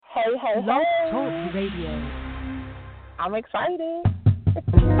hey, Blog hey. Talk Radio. I'm excited.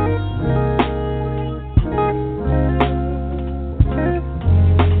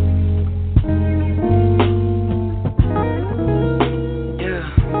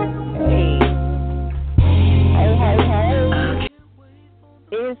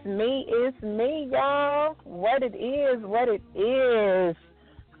 It's me, y'all. What it is.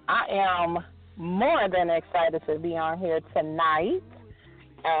 I am more than excited to be on here tonight.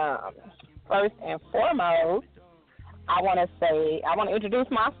 First and foremost, I want to introduce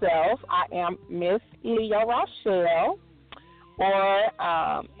myself. I am Miss Leo Rochelle, or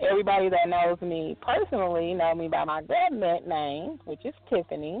everybody that knows me personally know me by my government name, which is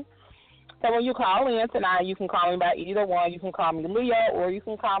Tiffany. So when you call in tonight, you can call me by either one. You can call me Leo or you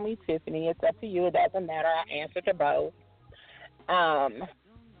can call me Tiffany. It's up to you. It doesn't matter. I answer to both.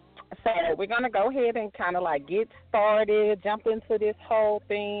 So we're going to go ahead and kind of like get started, jump into this whole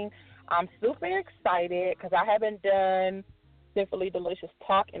thing. I'm super excited because I haven't done Sinfully Delicious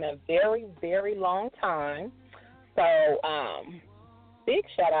Talk in a very, very long time. So big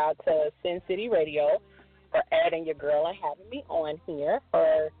shout out to Sin City Radio for adding your girl and having me on here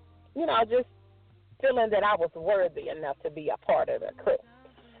for, just feeling that I was worthy enough to be a part of the crew.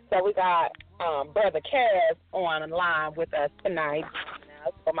 So we got Brother Cass on the line with us tonight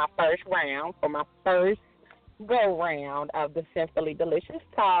for my first go-round of the Sinfully Delicious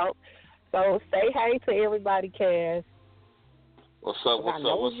Talk. So say hey to everybody, Cass. What's up,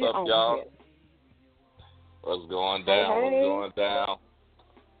 y'all? Here. What's going down?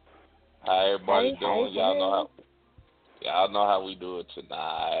 How everybody doing? Y'all know how we do it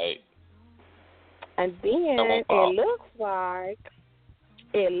tonight. And then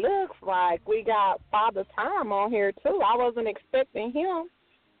it looks like we got Father Time on here too. I wasn't expecting him.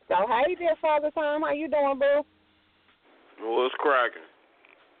 So hey there, Father Time, how you doing, boo? What's cracking?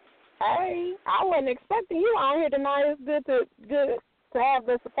 Hey, I wasn't expecting you on here tonight. It's good to have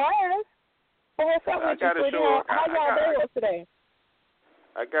the surprise. So what's up with you, sweetheart? How y'all doing today?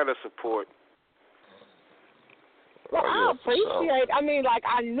 I gotta support. Well, I appreciate. I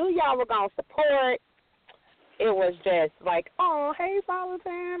knew y'all were gonna support. It was just like, oh, hey, Father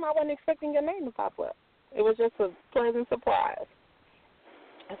Time. I wasn't expecting your name to pop up. It was just a pleasant surprise.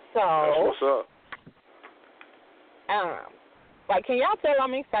 So, that's what's up. Can y'all tell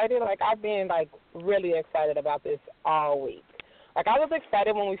I'm excited? I've been really excited about this all week. I was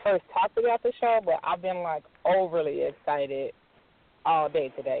excited when we first talked about the show, but I've been overly excited all day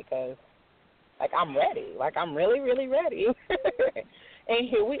today because. I'm ready. I'm really, really ready. And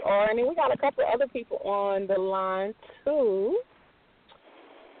here we are. And then we got a couple of other people on the line, too.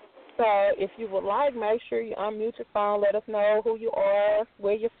 So if you would like, make sure you unmute your phone. Let us know who you are,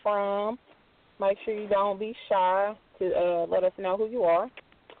 where you're from. Make sure you don't be shy to let us know who you are.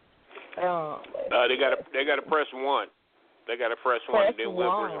 They gotta press 1. They gotta press 1, and then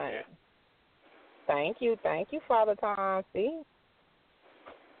we'll bring them in. Thank you, Father Tom. See?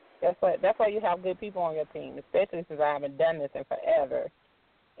 That's why you have good people on your team, especially since I haven't done this in forever.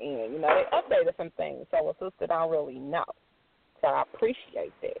 And, they updated some things, so a sister don't really know. So I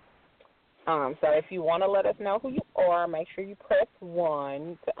appreciate that. So if you want to let us know who you are, make sure you press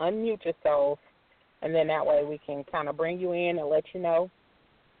 1 to unmute yourself, and then that way we can kind of bring you in and let you know,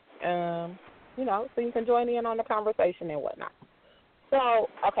 so you can join in on the conversation and whatnot. So,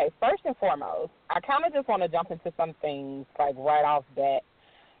 okay, first and foremost, I kind of just want to jump into some things, right off bat,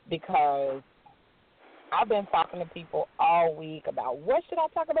 because I've been talking to people all week about what should I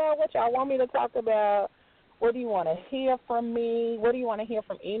talk about, what y'all want me to talk about, what do you want to hear from me, what do you want to hear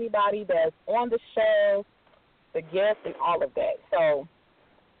from anybody that's on the show, the guests, and all of that. So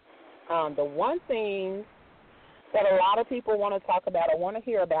the one thing that a lot of people want to talk about or want to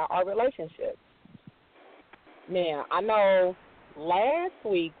hear about are relationships. Now, I know last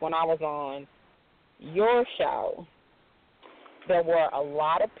week when I was on your show, there were a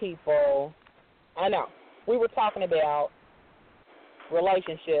lot of people, we were talking about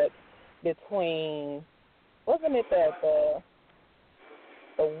relationships between, wasn't it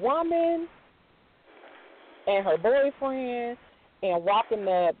the woman and her boyfriend and walking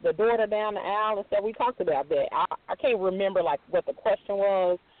the daughter down the aisle and stuff? We talked about that. I can't remember, what the question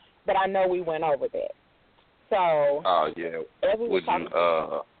was, but I know we went over that. So, yeah. as we were talking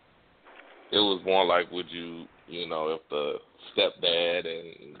it was more like, would you, if the stepdad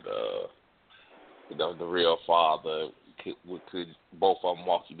and the real father could both of them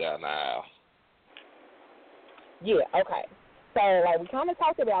walk you down the aisle? Yeah, okay. So, we kind of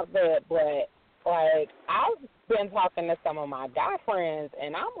talked about that, but, I've been talking to some of my guy friends,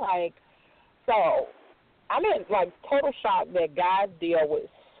 and I'm like, so, I'm in, total shock that guys deal with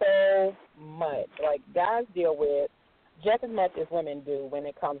so much. Like, guys deal with just as much as women do when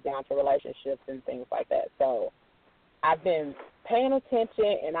it comes down to relationships and things like that. So I've been paying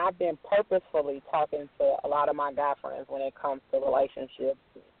attention, and I've been purposefully talking to a lot of my guy friends when it comes to relationships,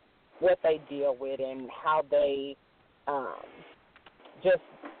 what they deal with, and how they just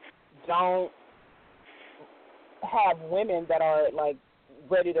don't have women that are, like,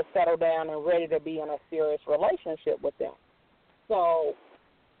 ready to settle down and ready to be in a serious relationship with them. So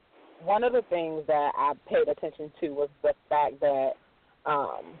one of the things that I paid attention to was the fact that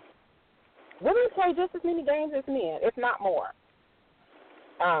women play just as many games as men, if not more.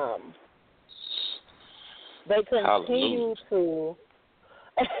 They continue to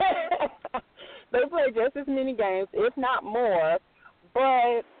they play just as many games, if not more.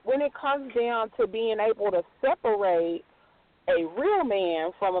 But when it comes down to being able to separate a real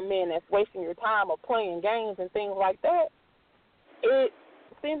man from a man that's wasting your time or playing games and things like that, it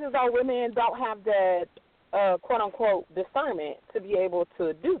seems as though women don't have that quote-unquote discernment to be able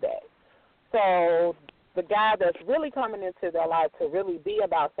to do that. So the guy that's really coming into their life to really be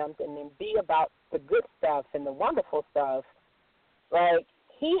about something and be about the good stuff and the wonderful stuff, like,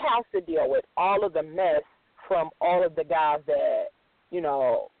 he has to deal with all of the mess from all of the guys that, you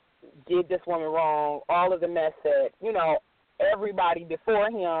know, did this woman wrong, all of the mess that, you know, everybody before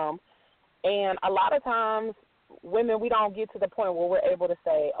him. And a lot of times, women, we don't get to the point where we're able to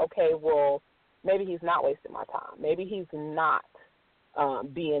say, okay, well, maybe he's not wasting my time. Maybe he's not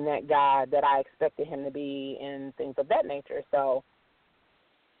being that guy that I expected him to be and things of that nature. So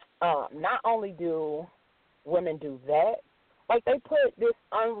not only do women do that, like, they put this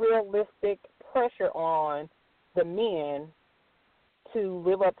unrealistic pressure on the men to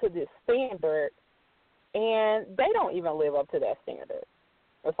live up to this standard, and they don't even live up to that standard.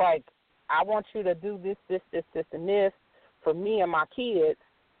 It's like, I want you to do this, and this for me and my kids,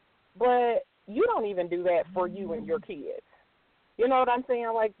 but you don't even do that for you and your kids. You know what I'm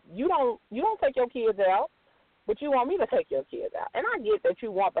saying? Like, you don't take your kids out, but you want me to take your kids out. And I get that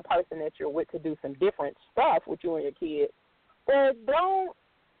you want the person that you're with to do some different stuff with you and your kids, but don't,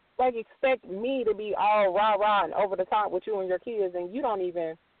 like, expect me to be all rah-rah and over the top with you and your kids, and you don't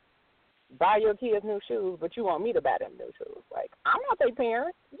even buy your kids new shoes, but you want me to buy them new shoes. Like, I'm not their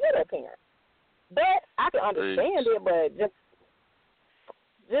parent. You're their parent. But I can understand it, but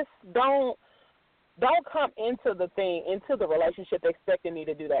just don't come into the relationship expecting me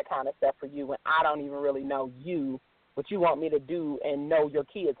to do that kind of stuff for you when I don't even really know you, what you want me to do and know your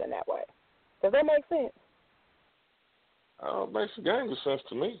kids in that way. Does that make sense? It makes a gang of sense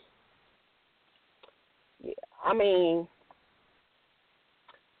to me. Yeah, I mean,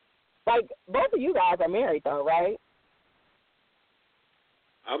 like, both of you guys are married, though, right?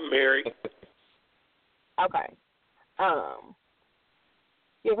 I'm married. Okay. Yeah,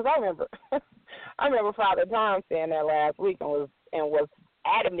 because I remember Father Tom saying that last week and was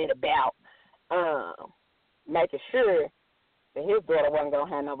adamant about making sure that his daughter wasn't gonna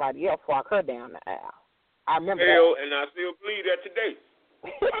have nobody else walk her down the aisle. I remember that. And I still believe that today.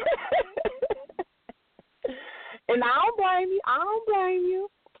 And I don't blame you.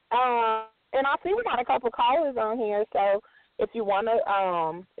 And I see we got a couple callers on here, so if you want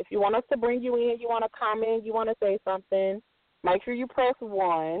us to bring you in, you want to comment, you want to say something, make sure you press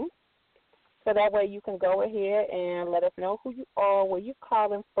 1, so that way you can go ahead and let us know who you are, where you're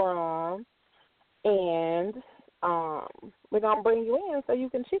calling from, and we're going to bring you in so you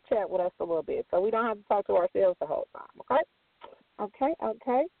can chit-chat with us a little bit, so we don't have to talk to ourselves the whole time, okay?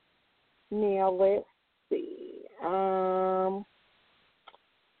 Okay. Now, let's see.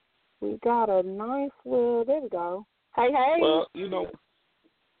 We got a nice little, there we go. Hey. Well, you know,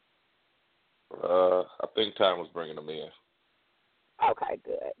 I think time was bringing them in. Okay,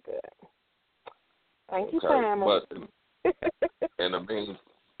 good. Thank you, Pamela. But in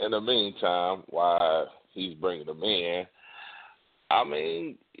the meantime, while he's bringing them in, I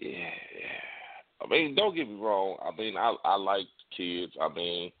mean, don't get me wrong. I mean, I like kids. I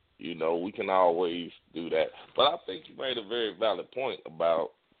mean, you know, we can always do that. But I think you made a very valid point about,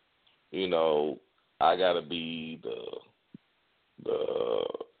 you know, I gotta be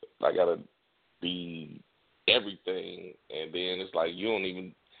I gotta be everything, and then it's like you don't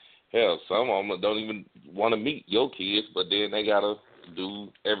even, hell, some of them don't even want to meet your kids, but then they gotta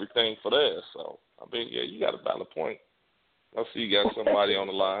do everything for theirs. So I mean, yeah, you got a valid point. I see you got somebody on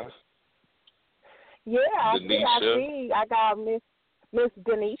the line. Yeah, I see. I got Miss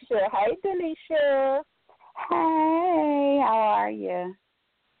Denisha. Hey, Denisha. Hey, how are you?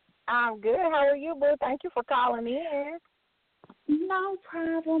 I'm good. How are you, boo? Thank you for calling in. No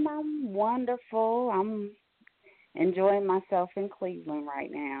problem. I'm wonderful. I'm enjoying myself in Cleveland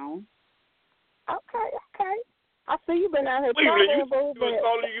right now. Okay. I see you been out here Cleveland,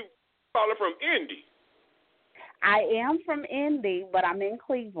 traveling, you calling from Indy. I am from Indy, but I'm in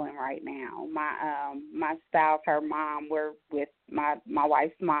Cleveland right now. My spouse, her mom, we're with my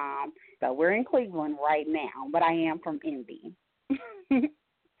wife's mom, so we're in Cleveland right now. But I am from Indy. Okay,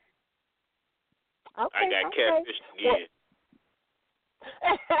 I got catfished again.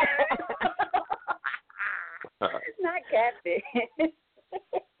 Not catfish.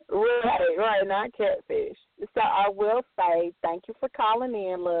 Right, not catfish. So I will say thank you for calling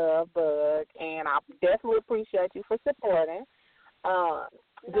in, Love Bug, and I definitely appreciate you for supporting.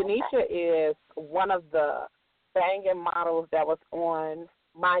 Denisha is one of the banging models that was on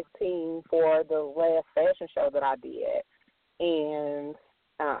my team for the last fashion show that I did. And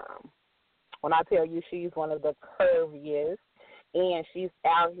when I tell you she's one of the curviest, and she's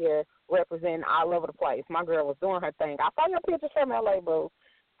out here representing all over the place. My girl was doing her thing. I saw your pictures from LA, boo.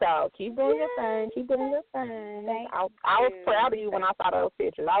 So keep doing your thing. Keep doing your thing. I was proud of you when I saw those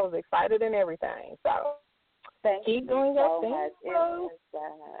pictures. I was excited and everything. So keep doing your thing.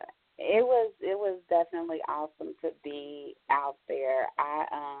 It was definitely awesome to be out there.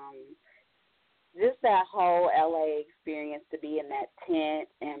 Just that whole LA experience, to be in that tent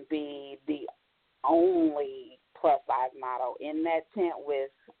and be the only plus size model in that tent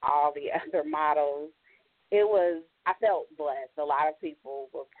with all the other models. I felt blessed. A lot of people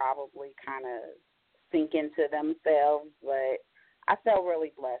were probably kind of thinking to themselves, but I felt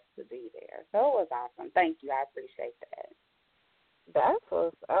really blessed to be there. So it was awesome. Thank you. I appreciate that. That's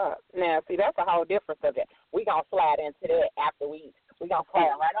what's up. Now, see, that's a whole different subject. We're going to slide into that after we're going to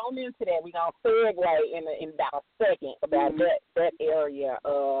slide right on into that. We're going to segue in about a second about that area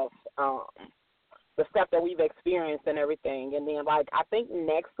of the stuff that we've experienced and everything. And then, like, I think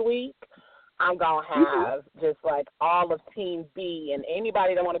next week I'm going to have just, like, all of Team B and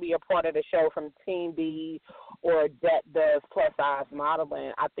anybody that want to be a part of the show from Team B or that does plus-size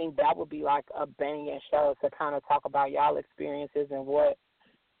modeling. I think that would be, like, a banging show to kind of talk about y'all experiences and what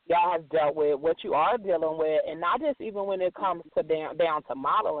y'all have dealt with, what you are dealing with, and not just even when it comes to down to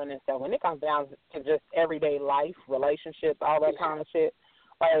modeling and stuff. When it comes down to just everyday life, relationships, all that kind of shit,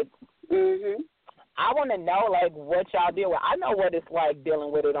 like, I want to know, like, what y'all deal with. I know what it's like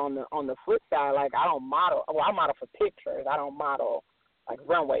dealing with it on the flip side. Like, I don't model. Well, I model for pictures. I don't model, like,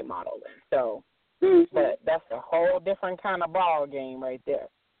 runway modeling. So, but that's a whole different kind of ball game right there.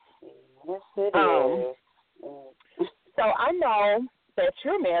 Yes, it is. So I know that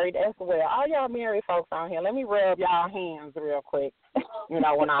you're married as well. All y'all married folks on here, let me rub y'all hands real quick, when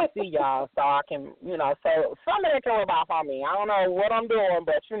I see y'all, so I can, so some of that can rub off on me. I don't know what I'm doing,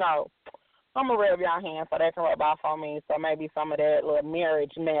 but, I'm going to rub y'all hands so they can rub off on me, so maybe some of that little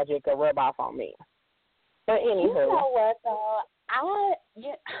marriage magic will rub off on me. But anywho. You know what, though?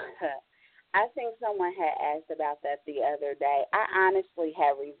 I think someone had asked about that the other day. I honestly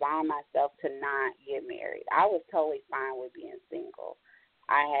had resigned myself to not get married. I was totally fine with being single.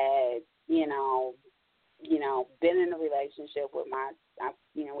 I had, been in a relationship with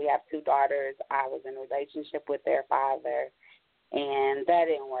we have two daughters. I was in a relationship with their father. And that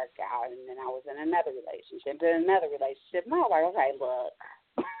didn't work out. And then I was in another relationship. And I was like, okay, look,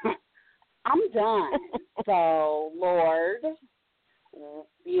 I'm done. So, Lord, this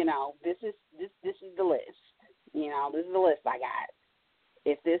is the list. This is the list I got.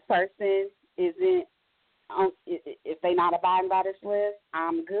 If this person isn't, if they not abiding by this list,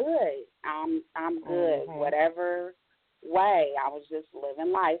 I'm good. I'm good. Whatever way. I was just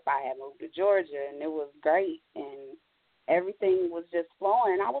living life. I had moved to Georgia, and it was great. And everything was just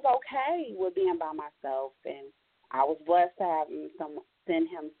flowing. I was okay with being by myself, and I was blessed to have send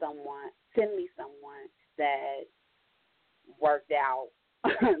me someone that worked out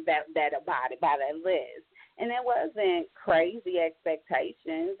that abided by that list. And it wasn't crazy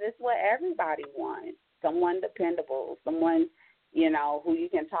expectations. It's what everybody wants. Someone dependable, someone, who you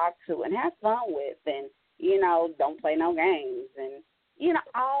can talk to and have fun with, and, don't play no games, and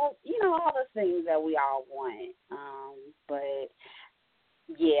all the things that we all want. But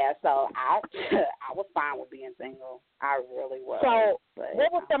yeah, so I was fine with being single. I really was. So but,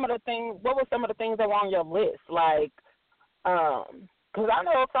 what were some of the things that were on your list? Like, because I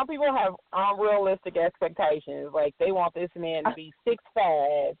know some people have unrealistic expectations. Like, they want this man to be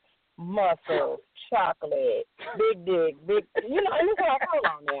 6'5", muscles, chocolate, big dick, and it's like, hold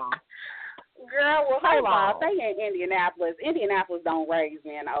on now. Girl, well, hold on. They in Indianapolis. Indianapolis don't raise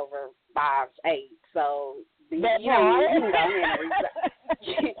men over 5'8", so you can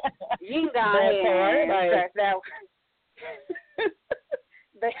go ahead and scratch that.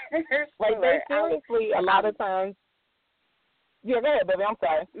 Like, they seriously, a lot of times. Yeah, go ahead, baby. I'm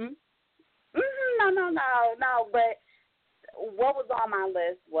sorry. No. But what was on my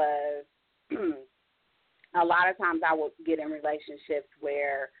list was a lot of times I would get in relationships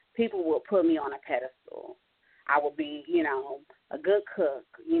where people would put me on a pedestal. I would be, a good cook.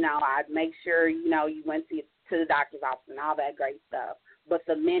 I'd make sure, you went to the doctor's office and all that great stuff. But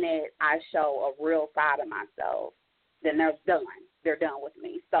the minute I show a real side of myself, then they're done. They're done with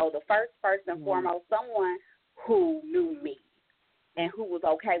me. So the first and foremost, someone who knew me and who was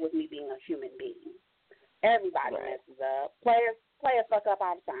okay with me being a human being. Everybody messes up. Players fuck up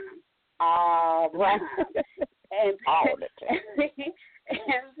all the time. All the time.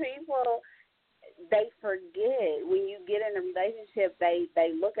 And people, they forget when you get in a relationship, they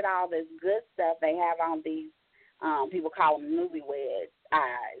look at all this good stuff they have on these, people call them newlywed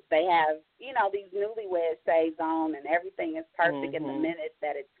eyes. They have, these newlywed shades on and everything is perfect. And the minute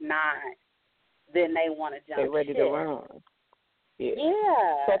that it's not, then they want to jump They're ready to run.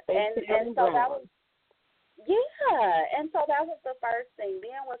 Yeah. And so that was, and so that was the first thing,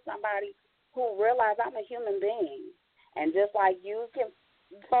 being with somebody who realized I'm a human being. And just like you can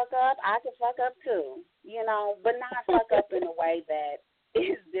fuck up, I can fuck up too, but not fuck up in a way that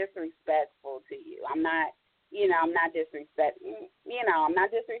is disrespectful to you. I'm not disrespecting, I'm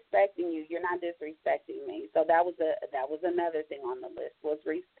not disrespecting you. You're not disrespecting me. So that was another thing on the list was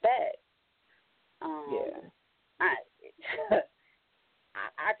respect.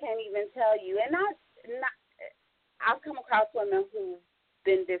 I can't even tell you, and I've come across women who've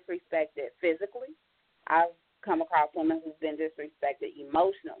been disrespected physically. I've come across women who've been disrespected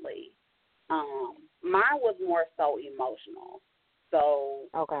emotionally. Mine was more so emotional. So,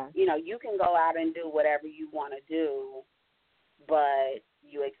 you can go out and do whatever you want to do, but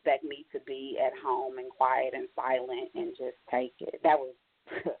you expect me to be at home and quiet and silent and just take it. That was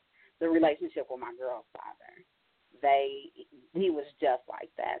the relationship with my girl's father. He was just like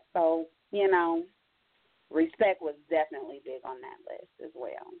that. So, respect was definitely big on that list as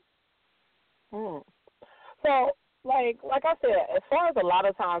well. So, like I said, as far as a lot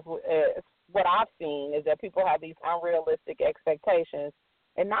of times, what I've seen is that people have these unrealistic expectations,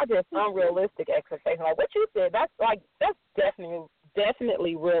 and not just unrealistic expectations. Like what you said, that's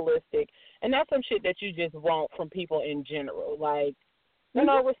definitely realistic, and that's some shit that you just want from people in general. Like,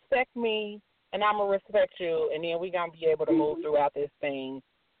 respect me, and I'm gonna respect you, and then we gonna be able to move throughout this thing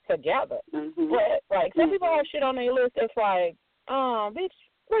together. But like some people have shit on their list that's like, bitch,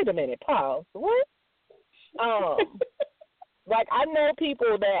 wait a minute, pause. What? Like I know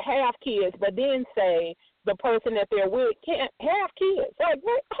people that have kids, but then say the person that they're with can't have kids. Like,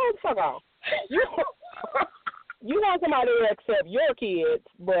 what? Hold the fuck on. You want somebody to accept your kids,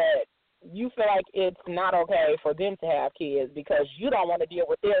 but you feel like it's not okay for them to have kids because you don't want to deal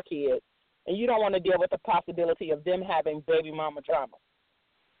with their kids, and you don't want to deal with the possibility of them having baby mama drama.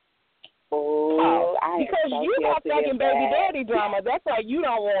 Because you got fucking baby daddy drama. That's why you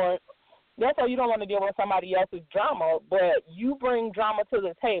don't want. That's why you don't want to deal with somebody else's drama, but you bring drama to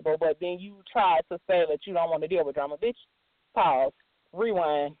the table, but then you try to say that you don't want to deal with drama. Bitch, pause,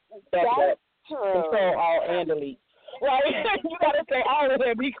 rewind, back up, control, alt, and delete. Like, you got to say all of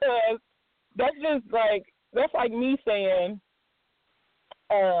that because that's just like, that's like me saying,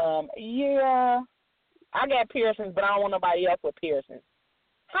 yeah, I got piercings, but I don't want nobody else with piercings.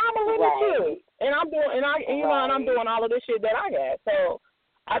 I'm a little too, and I'm doing, and I'm doing all of this shit that I got. So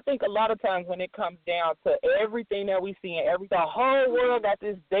I think a lot of times when it comes down to everything that we see and the whole world got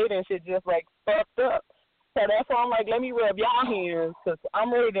this dating shit just like fucked up. So that's why I'm like, let me rub y'all hands because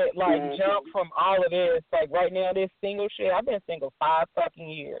I'm ready to like jump from all of this. Like right now, this single shit. I've been single 5 fucking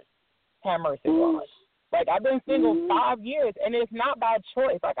years. Have mercy, God. Like I've been single 5 years, and it's not by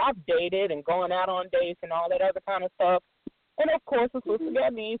choice. Like I've dated and gone out on dates and all that other kind of stuff. And of course, the sister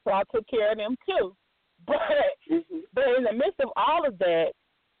got me, so I took care of them too. But in the midst of all of that,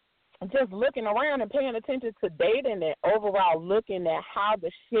 just looking around and paying attention to dating and overall looking at how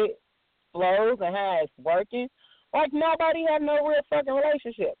the shit flows and how it's working, like nobody had no real fucking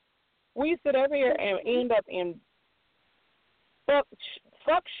relationship. We sit up here and end up in fuck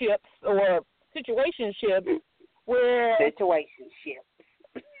ships or situationships where it's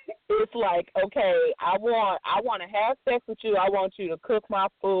like, okay, I want to have sex with you. I want you to cook my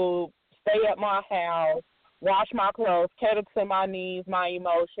food, stay at my house, wash my clothes, cater to my needs, my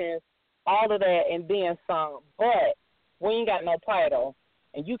emotions, all of that, and then some. But we ain't got no title,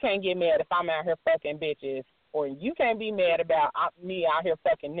 and you can't get mad if I'm out here fucking bitches, or you can't be mad about me out here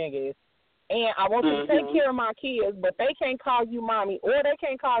fucking niggas. And I want you to take care of my kids, but they can't call you mommy, or they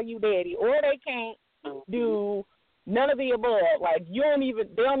can't call you daddy, or they can't do None of the above. Like they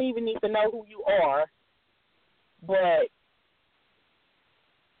don't even need to know who you are, but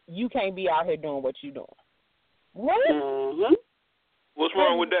you can't be out here doing what you're doing. What? Mm-hmm. What's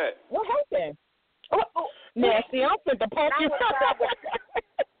wrong with that? What happened? Nasty, I'm fit to punch you.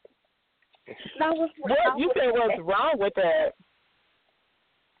 What you said what's wrong with that?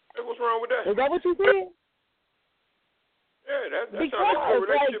 Hey, what's wrong with that? Is that what you said? Yeah, that's because, not a good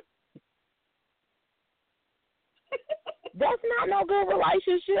relationship. That's not no good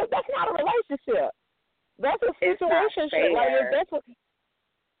relationship. That's not a relationship. That's a situationship. Like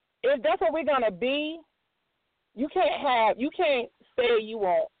if that's what we're gonna be, you can't say you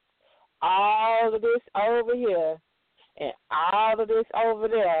want all of this over here and all of this over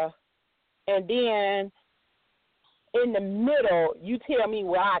there, and then in the middle you tell me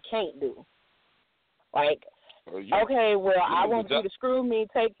what I can't do. Like, okay, well, I want you to screw me,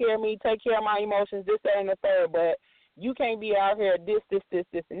 take care of my emotions, this, that, and the third, but you can't be out here this, and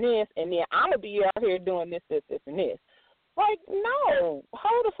this, and then I'm going to be out here doing this, and this. Like, no,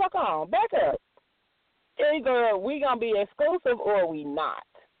 hold the fuck on, back up. Either we going to be exclusive or we not.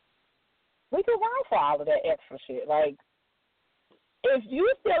 We can run for all of that extra shit. Like, if you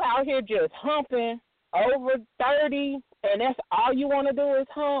still out here just humping over 30 and that's all you want to do is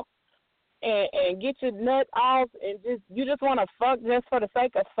hump and get your nut off and you just want to fuck just for the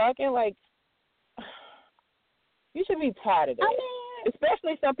sake of fucking, like, you should be tired of that. I mean,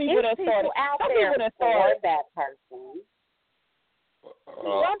 especially some people that started. Some people that started that person.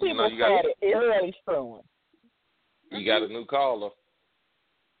 Some people started early screwing. You got a new caller.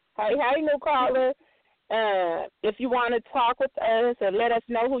 Hey, new caller. If you want to talk with us and let us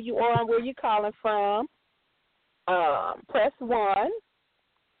know who you are and where you're calling from, press 1,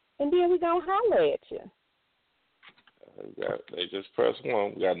 and then we're going to holler at you. They just press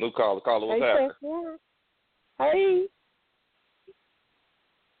 1. We got a new caller. Caller, what's happening? Press 1. Hey.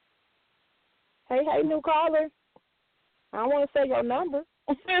 Hey, new caller. I don't want to say your number.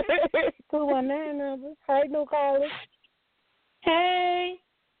 219 number. Hey, new caller. Hey.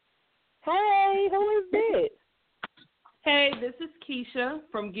 Hey, who is this? Hey, this is Keisha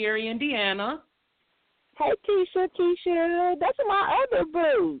from Gary, Indiana. Hey, Keisha. That's my other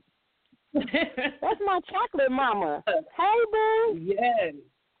boo. That's my chocolate mama. Hey, boo. Yes.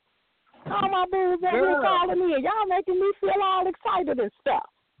 All my boos that been calling me, and y'all making me feel all excited and stuff.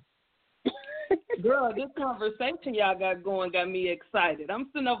 Girl, this conversation y'all got going got me excited. I'm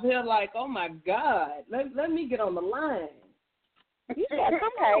sitting over here like, oh, my God. Let me get on the line. Yeah,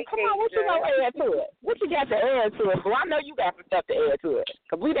 come on. What you gonna add to it? What you got to add to it? Well, I know you got some stuff to add to it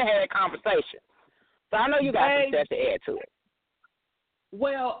because we done had a conversation. So I know you got some stuff to add to it.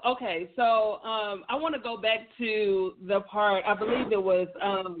 Well, okay, so I want to go back to the part, I believe it was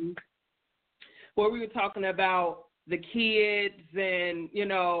where we were talking about the kids and,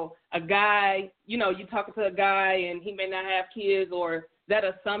 a guy, you talking to a guy and he may not have kids, or that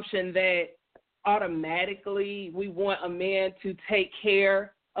assumption that automatically we want a man to take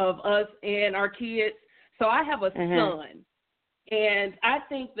care of us and our kids. So I have a son, and I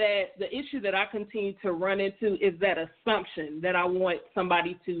think that the issue that I continue to run into is that assumption that I want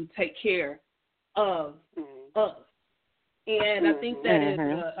somebody to take care of us. And I think that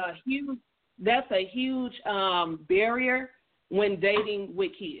is that's a huge barrier when dating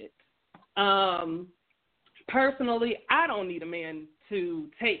with kids. Personally, I don't need a man to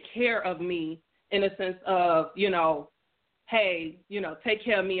take care of me in a sense of, hey, take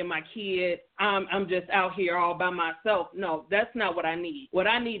care of me and my kid. I'm just out here all by myself. No, that's not what I need. What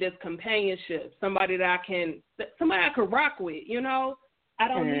I need is companionship, somebody I can rock with, I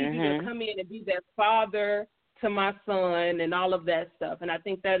don't need you to come in and be that father to my son and all of that stuff. And I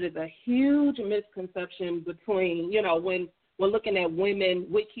think that is a huge misconception between, when we're looking at women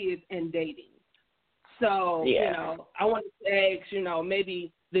with kids and dating. So, I want to ask,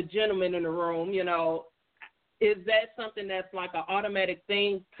 maybe the gentleman in the room, is that something that's like an automatic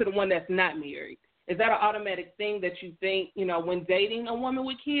thing to the one that's not married? Is that an automatic thing that you think, when dating a woman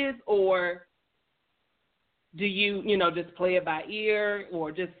with kids, or do you, just play it by ear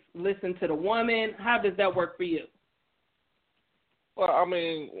or just listen to the woman? How does that work for you? Well, I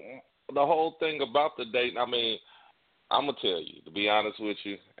mean, the whole thing about the dating, I mean, I'm going to tell you, to be honest with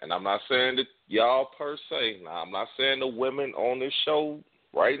you, and I'm not saying that y'all per se. Now, I'm not saying the women on this show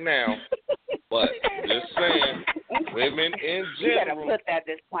right now, but I'm just saying women in general. You got to put that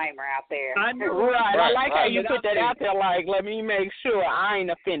disclaimer out there. Right. I like how you put that out there, like, let me make sure I ain't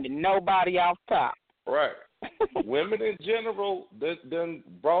offending nobody off top. Right. Women in general done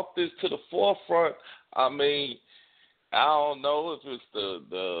brought this to the forefront. I mean, I don't know if it's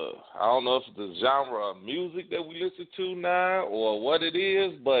the I don't know if it's the genre of music that we listen to now or what it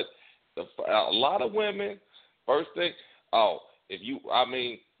is, but a lot of women, first thing, you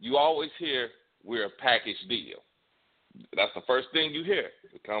always hear we're a package deal. That's the first thing you hear.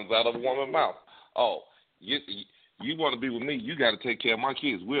 It comes out of a woman's mouth. Oh, you want to be with me, you got to take care of my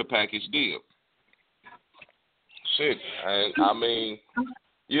kids. We're a package deal. Shit, and I mean,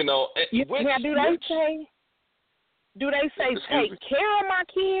 you know. Do they say take care of my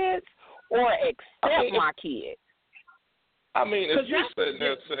kids or accept my kids? I mean, if you're sitting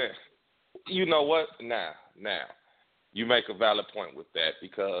there saying, you know what, now, you make a valid point with that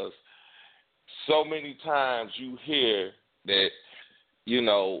because so many times you hear that, you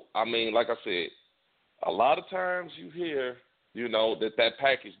know, I mean, like I said, a lot of times you hear, you know, that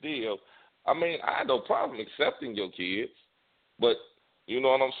package deal. I mean, I had no problem accepting your kids, but you know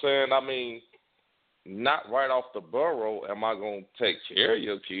what I'm saying? I mean, not right off the burrow am I going to take care of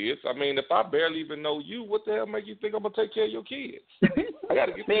your kids. I mean, if I barely even know you, what the hell make you think I'm going to take care of your kids? I got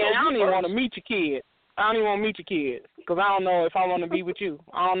to get to know you. I don't even want to meet your kids. I don't even want to meet your kids because I don't know if I want to be with you.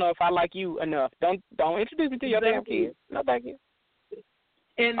 I don't know if I like you enough. Don't introduce me to your damn kids. No, thank you.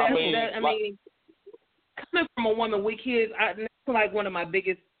 And I mean, coming from a woman with kids, that's like one of my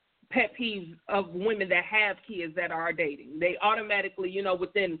biggest pet peeves of women that have kids that are dating. They automatically, you know,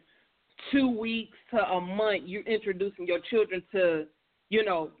 within 2 weeks to a month, you're introducing your children to, you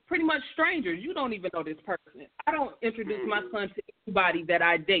know, pretty much strangers. You don't even know this person. I don't introduce my son to anybody that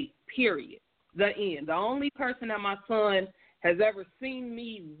I date, period. The end. The only person that my son has ever seen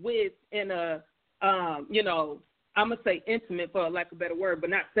me with in a, you know, I'm going to say intimate for lack of a better word, but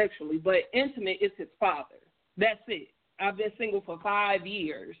not sexually, but intimate is his father. That's it. I've been single for 5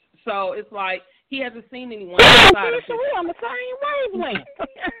 years. So it's like he hasn't seen anyone outside of him. We're on the same wavelength.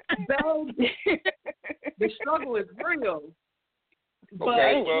 The struggle is real.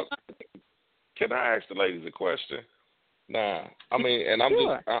 Okay, well, can I ask the ladies a question? Nah, I mean, and I'm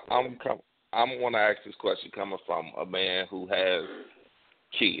sure. I'm going to ask this question coming from a man who has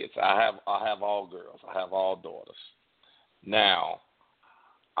kids. I have all girls. I have all daughters. Now,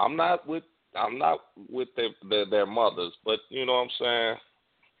 I'm not with their mothers, but you know what I'm saying?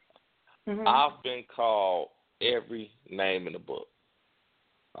 Mm-hmm. I've been called every name in the book.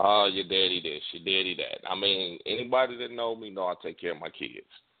 Oh, your daddy this, your daddy that. I mean, anybody that know me know I take care of my kids.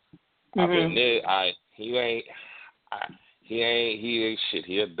 Mm-hmm. I've been there. He ain't shit.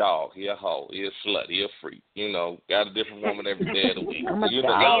 He a dog. He a hoe. He a slut. He a freak. You know, got a different woman every day of the week. I'm a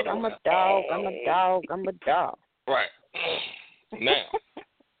dog. Right.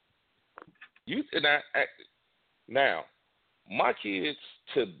 Now, my kids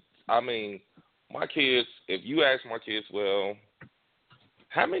if you ask my kids, well,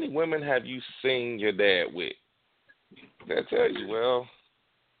 how many women have you seen your dad with? They'll tell you, well,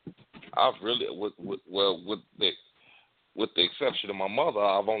 I've really, with the exception of my mother,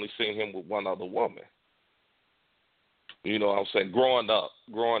 I've only seen him with one other woman. You know what I'm saying? Growing up,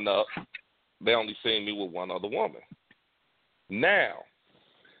 they only seen me with one other woman. Now,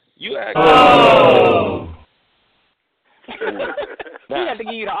 you ask we had to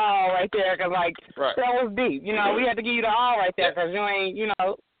give you the all right there because, that was deep. You know, we had to give you the all right there because you ain't, you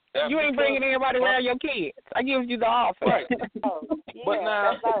know, you ain't bringing anybody around your kids. I give you the all for right. But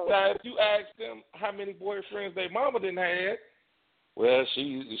now, if you ask them how many boyfriends their mama didn't have, well,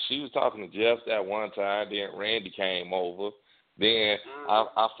 she was talking to Jeff that one time. Then Randy came over. Then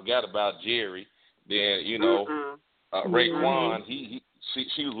I forgot about Jerry. Then you know, Raekwon. She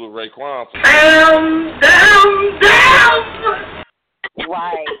was with Raekwon. Down.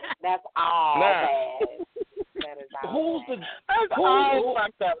 Right. That's all bad. That is all bad. That's all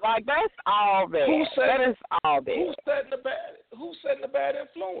fucked up. Like, that's all bad. That is all bad. Who's setting the bad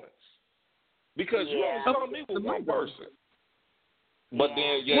influence? Because you only saw me with one person. But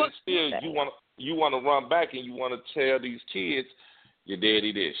then still you want to run back and you want to tell these kids, your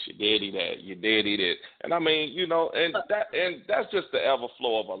daddy this, your daddy that, your daddy this. And I mean, you know, and that's just the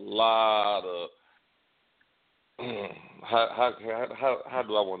everflow of a lot of how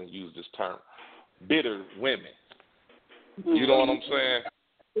do I want to use this term? Bitter women. You know what I'm saying?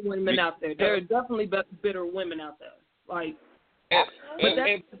 Women out there. There are definitely bitter women out there. Like, but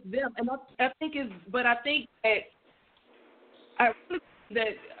that's them. And I think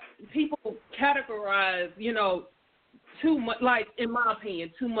that people categorize, you know, too much. Like, in my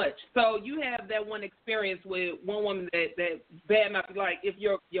opinion, too much. So you have that one experience with one woman that badmouth, like if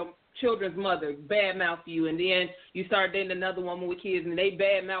your children's mother badmouth you, and then you start dating another woman with kids, and they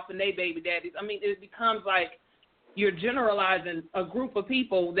badmouthing their baby daddies. I mean, it becomes like you're generalizing a group of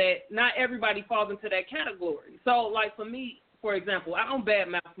people that not everybody falls into that category. So, like for me, for example, I don't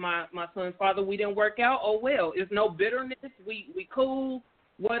badmouth my son's father. We didn't work out. Oh well, it's no bitterness. We cool,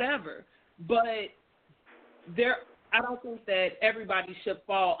 whatever. But I don't think that everybody should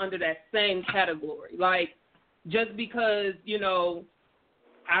fall under that same category. Like just because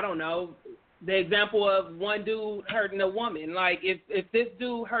I don't know. The example of one dude hurting a woman. Like, if this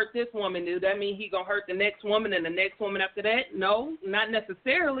dude hurt this woman, does that mean he going to hurt the next woman and the next woman after that? No, not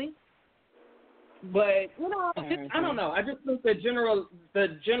necessarily. But, I don't know. I just think the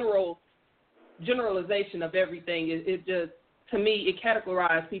generalization of everything is just, to me, it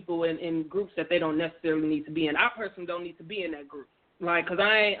categorizes people in groups that they don't necessarily need to be in. I personally don't need to be in that group. Like, because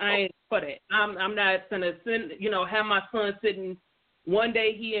I ain't for that. I'm not going to have my son sitting. One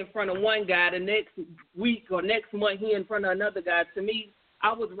day he in front of one guy, the next week or next month he in front of another guy. To me,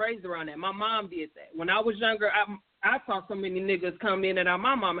 I was raised around that. My mom did that. When I was younger, I saw so many niggas come in and out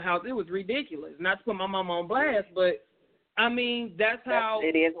my mama's house. It was ridiculous. Not to put my mama on blast, but, I mean, that's how.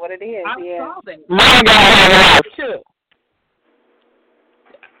 It is what it is, I saw that. My God, too.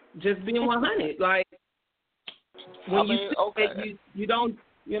 Just being 100. Like, when you don't,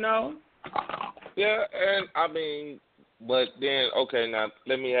 Yeah, and I mean, but then, okay, now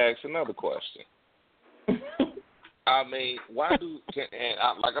let me ask another question. I mean, why like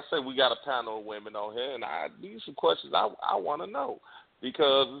I said, we got a panel of women on here, and these are questions I want to know.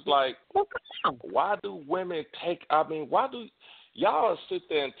 Because it's like, why do women why do y'all sit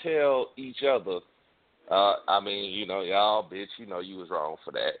there and tell each other, y'all, bitch, you was wrong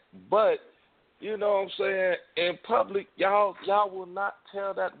for that. But, you know what I'm saying, in public, y'all will not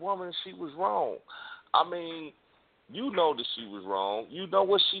tell that woman she was wrong. I mean, you know that she was wrong. You know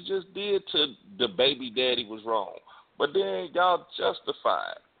what she just did to the baby daddy was wrong. But then y'all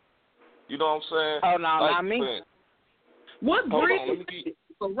justify it. You know what I'm saying? Oh, no, like, not me. What brings people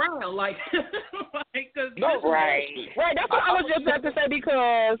around? Like, cause no, right. Right, that's what I was just about to say,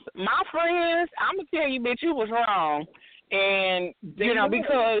 because my friends, I'm going to tell you, bitch, you was wrong. And,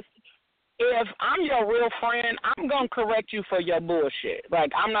 because if I'm your real friend, I'm going to correct you for your bullshit.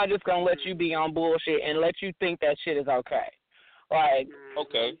 Like, I'm not just going to let you be on bullshit and let you think that shit is okay. Like,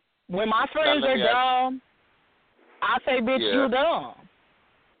 okay. When my friends are dumb, I say, bitch, you dumb.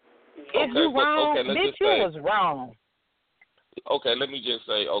 If you wrong, bitch, you was wrong. Okay,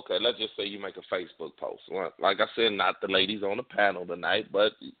 let's just say you make a Facebook post. Like I said, not the ladies on the panel tonight,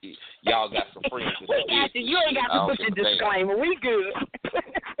 but y'all got some friends. You ain't got to put your disclaimer. We good.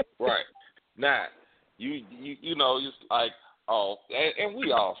 Right. Now, you it's like, and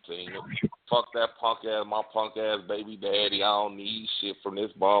we all seen it. Fuck that my punk ass baby daddy. I don't need shit from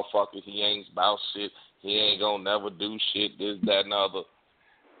this motherfucker. He ain't about shit. He ain't gonna never do shit, this, that, and other.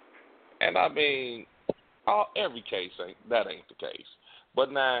 And I mean, every case ain't the case.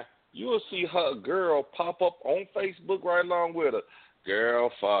 But now, you'll see her girl pop up on Facebook right along with her. Girl,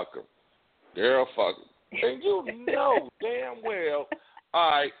 fuck her. And you know damn well,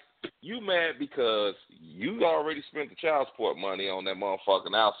 all right, you mad because you already spent the child support money on that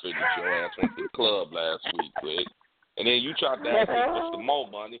motherfucking outfit that your ass went to the club last week with. And then you tried to ask him for some more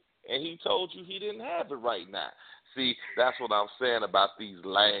money, and he told you he didn't have it right now. See, that's what I'm saying about these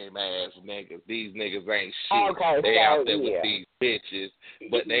lame-ass niggas. These niggas ain't shit. They out there with these bitches,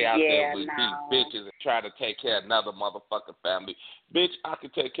 but they out there with these bitches and try to take care of another motherfucking family. Bitch, I can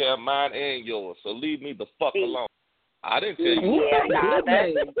take care of mine and yours, so leave me the fuck alone. I didn't tell you.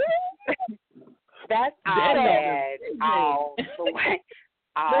 That's all bad. All the way.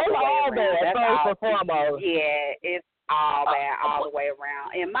 All bad. First and foremost. Yeah, it's all bad all the way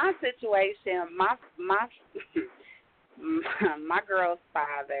around. In my situation, my girl's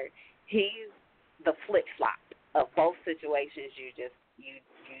father, he's the flip flop of both situations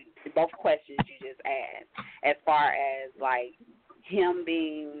both questions you just asked. As far as like him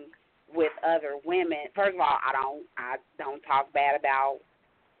being with other women, first of all, I don't talk bad about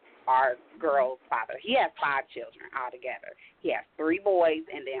our girl's father. He has 5 children altogether. He has 3 boys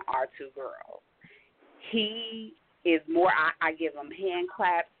and then our 2 girls. He is more, I give him hand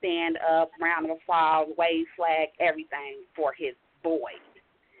clap, stand up, round of applause, wave flag, everything for his boys.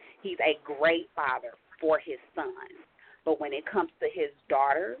 He's a great father for his sons. But when it comes to his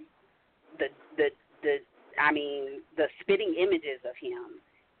daughters, the spitting images of him,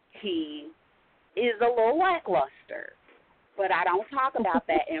 he is a little lackluster. But I don't talk about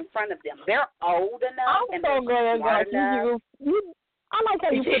that in front of them. They're old enough and they're smart enough. I like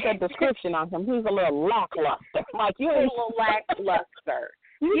how you put that description on him. He's a little lackluster. Like you ain't a little lackluster.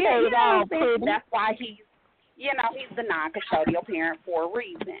 That's why he's the non-custodial parent for a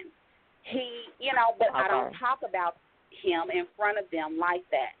reason. But I don't talk about him in front of them like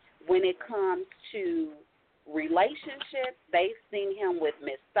that. When it comes to relationships, they've seen him with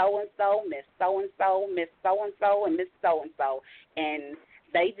Miss So-and-so, Miss So-and-so, Miss So-and-so, and Miss So-and-so. And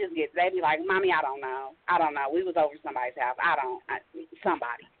they be like, Mommy, I don't know. We was over somebody's house. I don't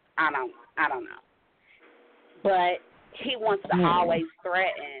know. But he wants to always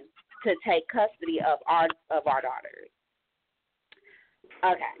threaten to take custody of our daughters.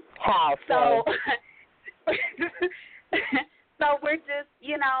 Okay. How so? So we're just,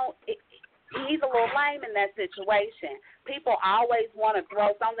 he's a little lame in that situation. People always want to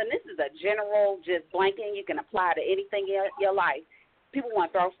throw something. This is a general, just blanket. You can apply to anything in your life. People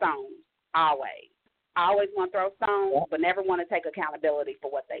want to throw stones, always. Always want to throw stones, but never want to take accountability for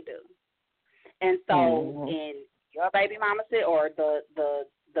what they do. And so in your baby mama or the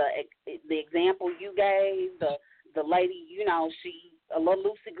example you gave, the lady, she a little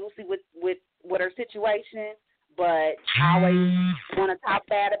loosey-goosey with her situation, but always want to talk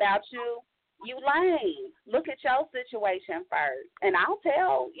bad about you. You lame. Look at your situation first. And I'll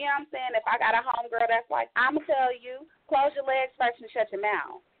tell, if I got a homegirl that's like, I'm going to tell you, close your legs first and shut your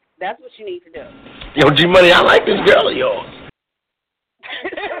mouth. That's what you need to do. Yo, G-Money, I like this girl of yours.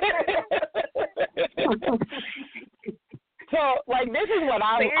 So, this is what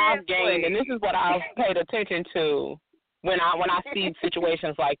I've gained, and this is what I've paid attention to when I see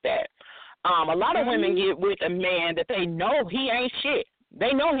situations like that. A lot of women get with a man that they know he ain't shit.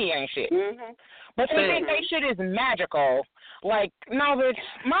 They know he ain't shit. But they think they shit is magical. No, bitch,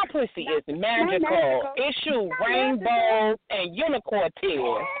 my pussy is magical. It shoot rainbows and unicorn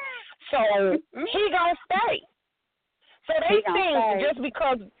tears. So he gonna stay. So they think just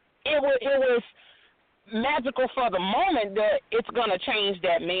because it was magical for the moment that it's gonna change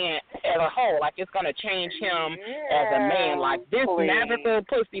that man as a whole. It's gonna change him as a man. This magical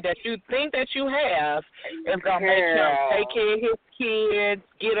pussy that you think that you have is gonna make him take care of his kids,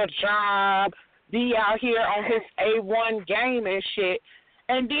 get a job, be out here on his A1 game and shit.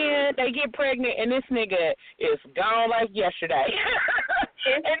 And then they get pregnant and this nigga is gone like yesterday.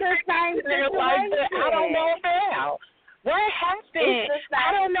 It's the same situation. I don't know how. What happened?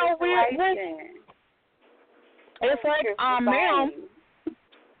 I don't know where. It's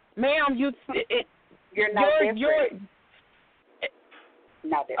ma'am, you're not different.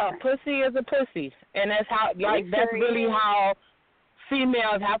 Not different. A pussy is a pussy, and that's how. That's really how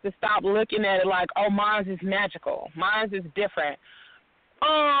females have to stop looking at it like, oh, mine's is magical, mine's is different.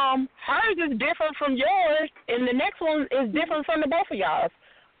 Hers is different from yours, and the next one is different from the both of y'all's.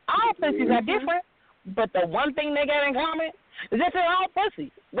 All pussies are different, but the one thing they got in common is that they're all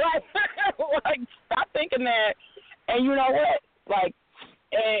pussies. Stop thinking that. And you know what?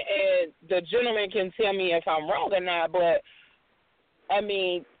 And the gentleman can tell me if I'm wrong or not, but,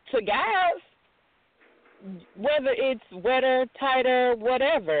 to guys, whether it's wetter, tighter,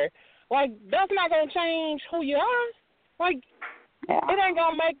 whatever, that's not going to change who you are. It ain't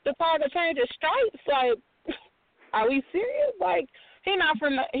going to make the tiger change his stripes. Are we serious? He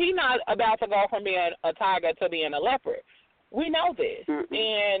not about to go from being a tiger to being a leopard. We know this.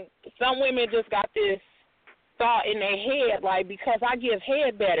 And some women just got this thought in their head, because I give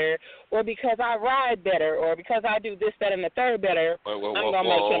head better, or because I ride better, or because I do this, that, and the third better, I'm going to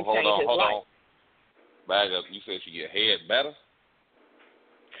make him change his life. Back up. You said you get head better?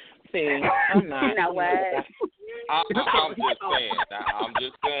 See, I'm not. You know what? I'm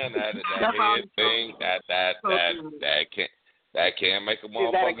just saying that head thing, that can make a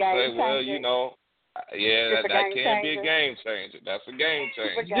motherfucker say, well, that can be a game changer. That's a game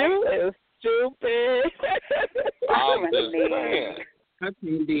changer. Stupid. I'm just saying. That's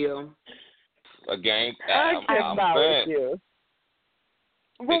a deal. A game. I'm saying.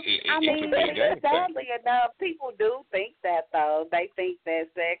 Well, sadly enough, people do think that, though. They think that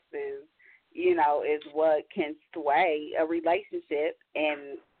sex is, is what can sway a relationship,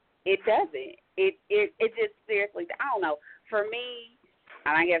 and it doesn't. It just seriously, I don't know. For me,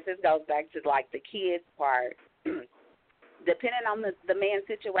 and I guess this goes back to, the kids part, depending on the man's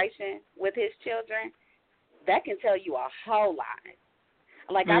situation with his children, that can tell you a whole lot.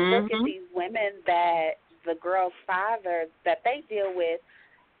 I look at these women that the girl's father that they deal with,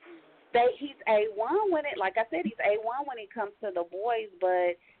 he's A1 when it, like I said, he's A1 when it comes to the boys,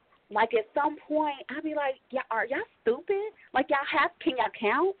 but at some point, I'd be like, are y'all stupid? Can y'all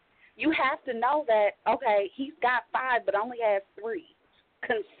count? You have to know that, okay, he's got 5 but only has 3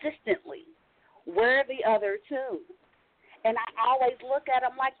 consistently. Where are the other 2? And I always look at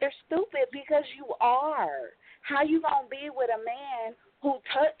them like they're stupid, because you are. How you going to be with a man who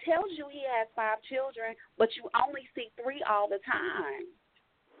tells you he has 5 children, but you only see 3 all the time?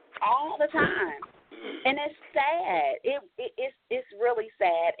 all the time. And it's sad. It's really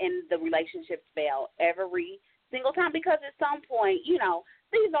sad, and the relationships fail every single time because at some point, he's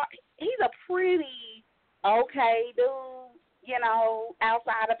a pretty okay dude,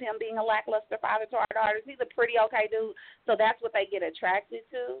 outside of him being a lackluster father to our daughters. He's a pretty okay dude, so that's what they get attracted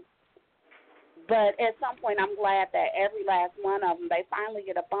to. But at some point, I'm glad that every last one of them, they finally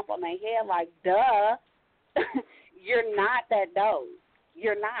get a bump on their head like, duh, you're not that dude.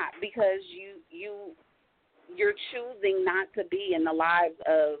 You're not, because you're choosing not to be in the lives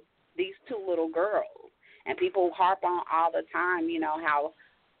of these two little girls. And people harp on all the time, how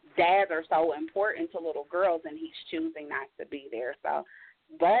dads are so important to little girls, and he's choosing not to be there. So,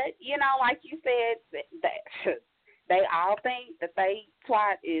 but, like you said, they all think that they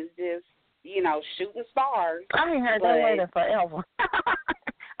twat is just, shooting stars. I ain't heard that later forever.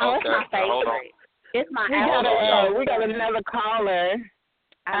 It's my favorite. It's my favorite. We got another caller.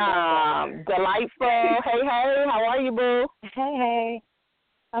 Delightful. Hey, how are you, boo? Hey.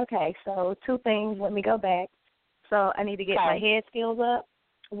 Okay, so 2 things. Let me go back. So I need to get my head skills up,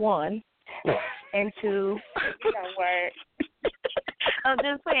 1. And 2. I'm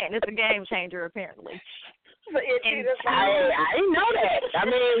just saying, it's a game changer, apparently. I didn't know that. I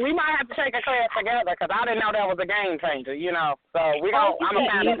mean, we might have to take a class together because I didn't know that was a game changer, So I'm going to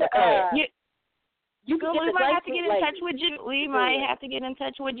find out the class. We might have to get in touch with you. We might have to get in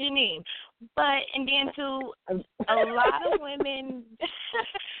touch with Janine. But and then too, a lot of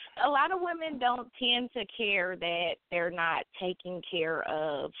women, don't tend to care that they're not taking care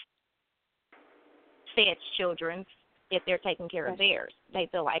of Fed's children if they're taking care of theirs. They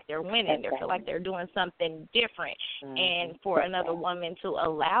feel like they're winning. They feel like they're doing something different. And for another woman to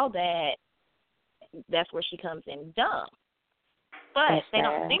allow that, that's where she comes in dumb. But they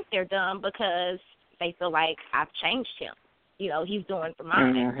don't think they're dumb because they feel like I've changed him. He's doing for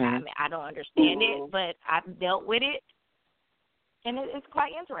mine. I mean, I don't understand it, but I've dealt with it. And it's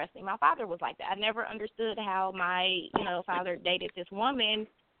quite interesting. My father was like that. I never understood how my, father dated this woman,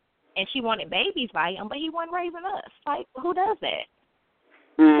 and she wanted babies by him, but he wasn't raising us. Like, who does that?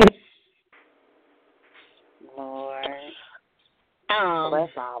 Lord.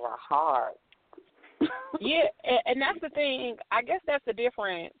 Bless our heart. Yeah, and that's the thing. I guess that's the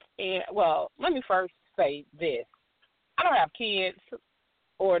difference. Well, let me first say this. I don't have kids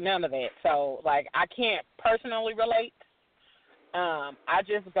or none of that, so, I can't personally relate. I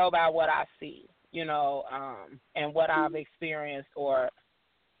just go by what I see, and what I've experienced or,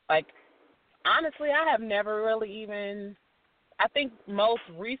 honestly, I have never really even, I think most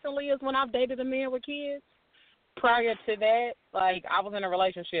recently is when I've dated a man with kids. Prior to that, I was in a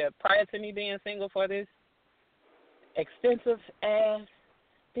relationship. Prior to me being single for this extensive ass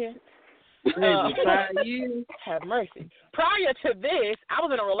stint. Have mercy. Prior to this, I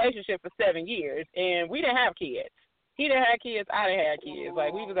was in a relationship for 7 years, and we didn't have kids. He didn't have kids. I didn't have kids.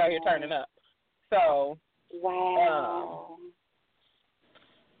 We was out here turning up. So, wow.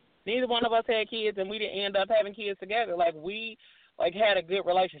 Neither one of us had kids, and we didn't end up having kids together. We had a good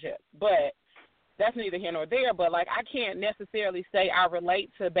relationship, but that's neither here nor there. But I can't necessarily say I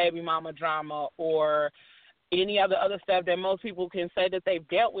relate to baby mama drama or any other stuff that most people can say that they've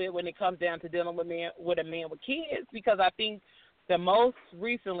dealt with when it comes down to dealing with a man with kids, because I think the most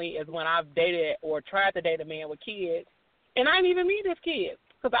recently is when I've dated or tried to date a man with kids, and I didn't even meet his kids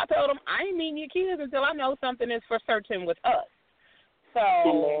because I told him I ain't meeting your kids until I know something is for certain with us.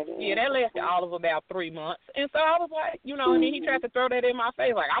 So, yeah, that lasted all of about 3 months. And so I was like, and then he tried to throw that in my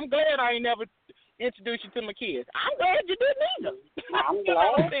face. I'm glad I ain't never introduced you to my kids. I'm glad you didn't either. I'm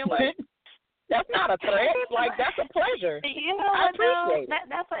glad. That's not a threat. That's a pleasure. I appreciate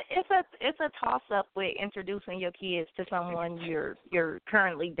it. It's a toss up with introducing your kids to someone you're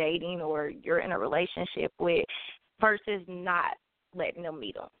currently dating or you're in a relationship with versus not letting them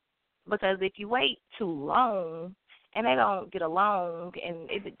meet them. Because if you wait too long and they don't get along and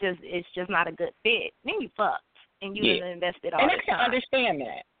it's just not a good fit, then you fucked and you didn't invest it all. And I can understand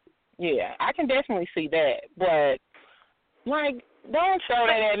that. Yeah, I can definitely see that. But don't throw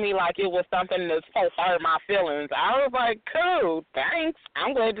that at me like it was something that's supposed to hurt my feelings. I was like, cool, thanks.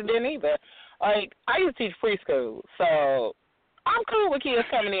 I'm glad you didn't either. I used to teach preschool, so I'm cool with kids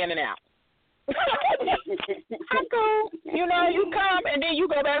coming in and out. I'm cool. You come and then you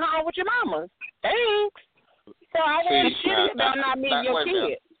go back home with your mamas. Thanks. So I wasn't shitty about not meeting your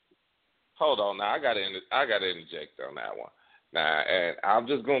kids. Hold on now. I gotta interject on that one. Now, and I'm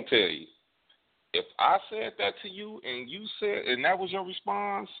just gonna tell you, if I said that to you and you said, and that was your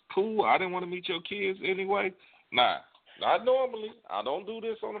response, cool, I didn't want to meet your kids anyway. Nah, not normally. I don't do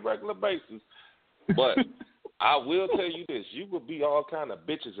this on a regular basis. But I will tell you this: you will be all kind of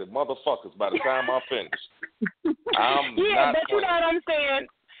bitches and motherfuckers by the time I finish. I'm not but you know what I'm saying?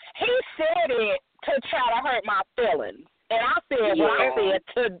 He said it to try to hurt my feelings, and I said what I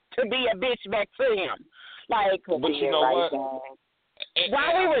said to be a bitch back to him. Like, but you know what?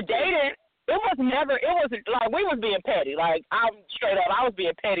 While we were dating, it wasn't like we was being petty. Like, I'm straight up, I was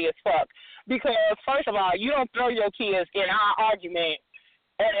being petty as fuck. Because, first of all, you don't throw your kids in our argument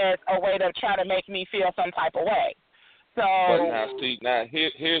as a way to try to make me feel some type of way. So, but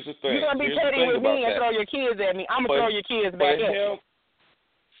here's the thing. You're going to be petty with me and throw your kids at me. I'm going to throw your kids back at you.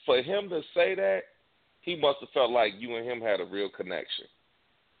 For him to say that, he must have felt like you and him had a real connection.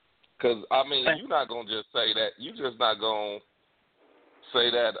 Because, I mean, you're not going to just say that. You're just not going to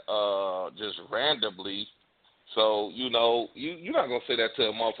say that just randomly. So, you know, you're not going to say that to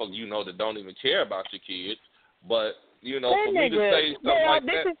a motherfucker you know that don't even care about your kids. But, you know, for me to say something like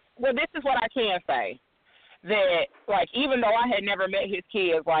that. This is what I can say. That, like, even though I had never met his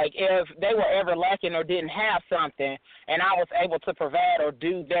kids, like, if they were ever lacking or didn't have something and I was able to provide or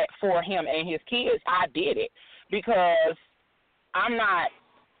do that for him and his kids, I did it. Because I'm not,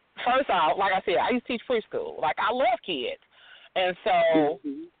 first off, like I said, I used to teach preschool. Like, I love kids. And so,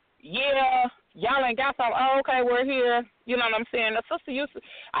 y'all ain't got some, okay, we're here. You know what I'm saying? The sister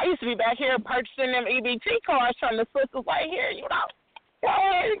I used to be back here purchasing them EBT cards from the sisters like, here, you know. Go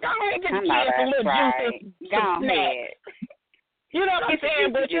ahead, get the kids some little juices. Go ahead. You know what I'm saying?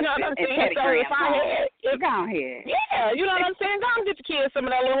 But you know what I'm saying? So if I had, go ahead. Yeah, you know what I'm saying? Go and get the kids some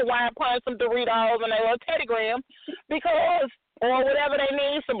of that little Hawaiian punch, some Doritos, and that little Teddy Graham, because, or whatever they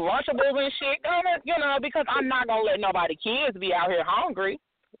need, some Lunchables and shit. You know, because I'm not going to let nobody kids be out here hungry.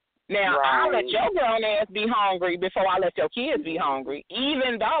 Now, I'll let your grown ass be hungry before I let your kids be hungry,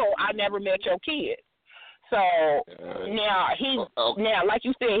 even though I never met your kids. So now now, like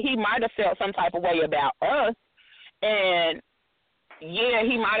you said, he might have felt some type of way about us, and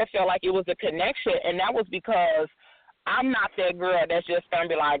he might have felt like it was a connection, and that was because I'm not that girl that's just gonna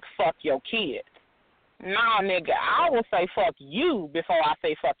be like, fuck your kids. Nah, nigga, I will say fuck you before I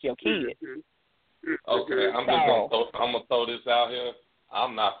say fuck your kids. Okay, I'm gonna throw this out here.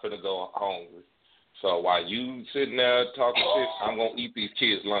 I'm not finna go hungry. So while you sitting there talking shit, I'm gonna eat these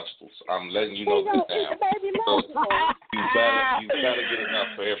kids' Lunchables. I'm letting you know this now. So you better get enough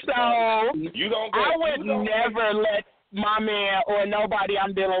for everybody. So I would never let my man or nobody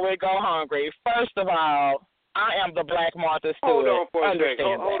I'm dealing with go hungry. First of all, I am the Black Martha Stewart. Hold on for a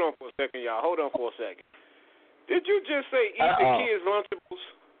second. Hold on for a second, y'all. Hold on for a second. Did you just say eat the kids' Lunchables?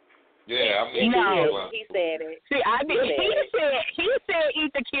 Yeah, I mean, no. He said it. See, I did. He said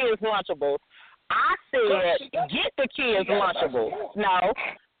eat the kids' Lunchables. I said get the kids Lunchables. No,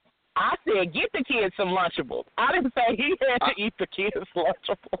 I said get the kids some Lunchables. I didn't say he had to eat the kids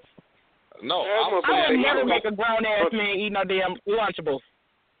Lunchables. No, I would never make a grown ass man eat no damn Lunchables.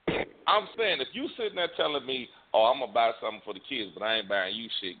 I'm saying if you sitting there telling me, oh, I'm gonna buy something for the kids, but I ain't buying you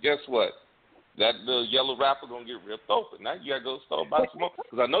shit. Guess what? That little yellow wrapper gonna get ripped open. Now you gotta go to the store and buy some more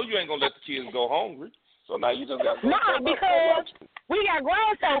because I know you ain't gonna let the kids go hungry. So now you just gotta go. No, because we got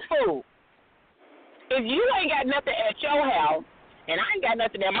grown folk food. If you ain't got nothing at your house, and I ain't got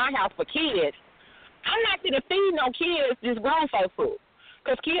nothing at my house for kids, I'm not going to feed no kids this grown folk food.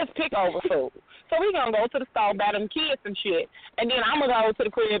 Because kids pick over food. So we going to go to the store, buy them kids some shit, and then I'm going to go to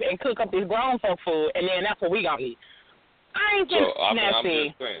the crib and cook up this grown folk food, and then that's what we going to eat. I ain't just I'm just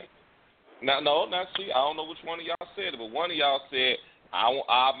saying. Now, see, I don't know which one of y'all said it, but one of y'all said,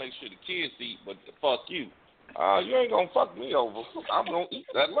 I'll make sure the kids eat, but fuck you. You ain't going to fuck me over. I'm going to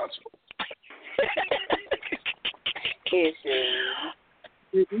eat that lunch.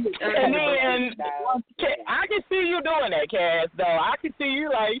 And then I can see you doing that, Cass, though. I can see you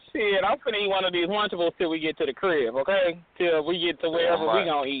like, shit, I'm finna eat one of these Lunchables till we get to the crib, okay? Till we get to wherever we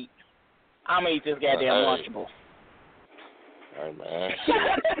gonna eat. I'm gonna eat this goddamn Lunchable. Hey, man.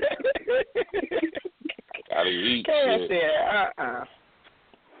 Gotta eat Cass shit. said,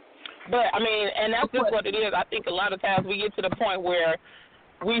 But, I mean, and that's just what it is. I think a lot of times we get to the point where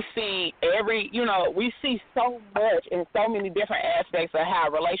we see we see so much in so many different aspects of how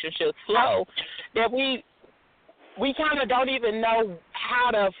relationships flow that we kind of don't even know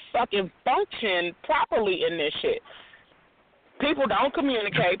how to fucking function properly in this shit. People don't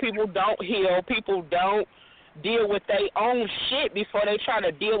communicate. People don't heal. People don't deal with their own shit before they try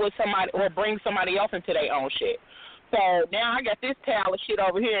to deal with somebody or bring somebody else into their own shit. So now I got this pile of shit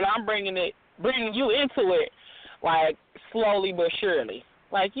over here, and I'm bringing you into it, like slowly but surely.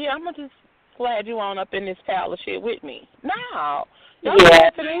 Like, yeah, I'm going to just glad you on up in this pile of shit with me. No. Don't do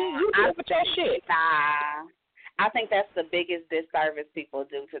that to me. You deal with your shit. Nah. I think that's the biggest disservice people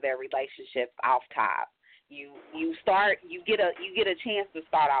do to their relationships off top. You get a chance to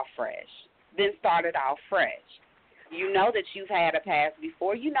start off fresh. Then start it off fresh. You know that you've had a past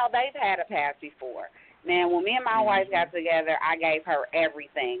before. You know they've had a past before. Man, when me and my wife got together, I gave her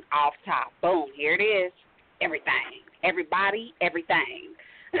everything off top. Boom, here it is. Everything. Everybody, everything.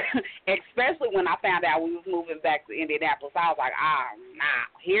 Especially when I found out we was moving back to Indianapolis. I was like, nah,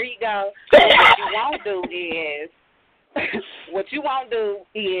 here you go. What you won't do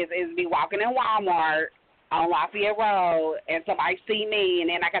is be walking in Walmart on Lafayette Road and somebody see me and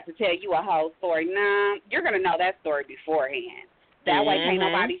then I got to tell you a whole story. Nah, you're going to know that story beforehand. That way can't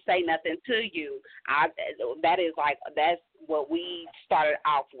nobody say nothing to you. That's what we started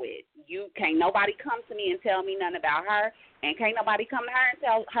off with. Can't nobody come to me and tell me nothing about her, and can't nobody come to her and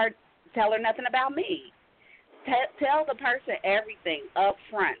tell her nothing about me. Tell the person everything up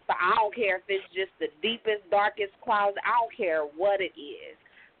front. So I don't care if it's just the deepest, darkest closet. I don't care what it is.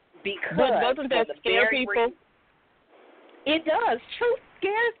 Because but doesn't that scare people? It does. Truth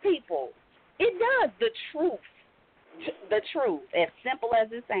scares people. It does. The truth. As simple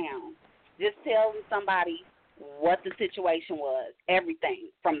as it sounds. Just tell somebody what the situation was. Everything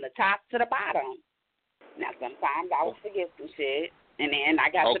from the top to the bottom. Now, sometimes I will forget some shit, and then I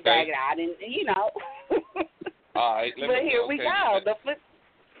got to bag it out, and All right. But here we go.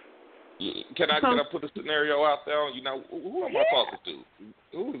 Can I put a scenario out there? Who am I talking to?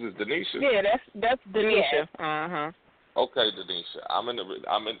 Who is this, Denisha? Yeah, that's Denisha. Yeah. Okay, Denisha.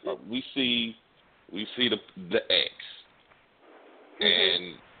 We see the ex,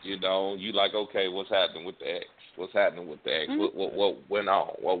 and you like, okay, what's happening with the ex? What's happening with the ex? What went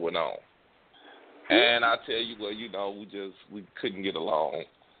on? What went on? And I tell you, well, we couldn't get along.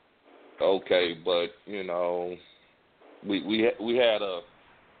 Okay, but we had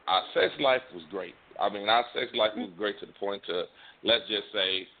our sex life was great. I mean, our sex life was great to the point to, let's just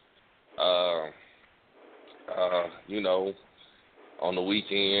say, on the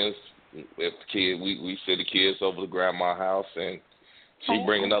weekends, if the kid, we send the kids over to grandma's house, and she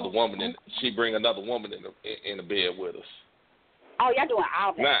bring another woman in. She bring another woman in the bed with us. Oh, y'all doing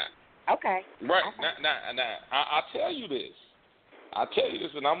all that? Nah. Okay. Right. Okay. Nah. I tell you this.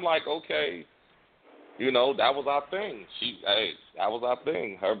 And I'm like, okay, that was our thing. That was our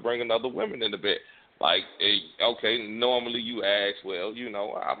thing. Her bringing other women in the bed. Like, okay, normally you ask, well,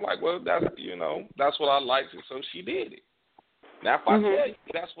 I'm like, well, that's what I liked, and so she did it. Now, if I tell you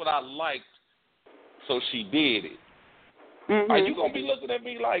that's what I liked, so she did it, are you going to be looking at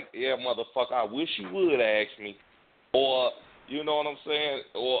me like, yeah, motherfucker, I wish you would ask me? Or, you know what I'm saying?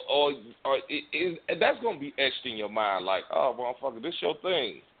 Or that's going to be etched in your mind like, oh, motherfucker, this your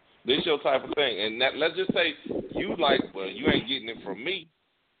thing. This your type of thing. And let's just say you like, well, you ain't getting it from me.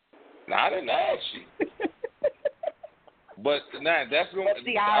 Now, I didn't ask you. But now that's going to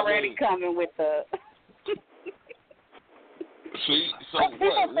be already coming with the. See, so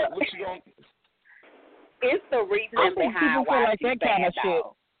what you going to. It's the reason behind why like that kind of shit.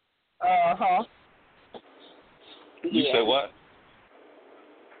 You say what?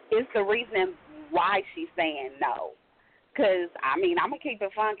 It's the reason why she's saying no. Because, I'm going to keep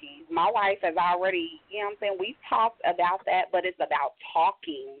it funky. My wife has already, we've talked about that, but it's about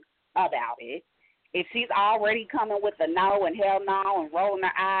talking about it. If she's already coming with a no and hell no and rolling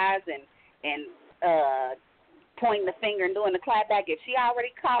her eyes and pointing the finger and doing the clap back, if she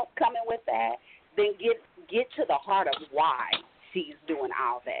already coming with that, then get to the heart of why she's doing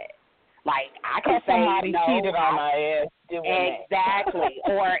all that. Like, I can say somebody cheated on my ass. Exactly.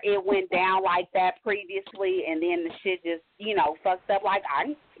 Or it went down like that previously, and then the shit just, fucked up. Like,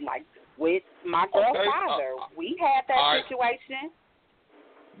 with my girl's father. We had that situation.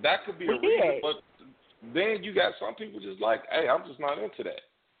 That could be a reason, but then you got some people just like, hey, I'm just not into that.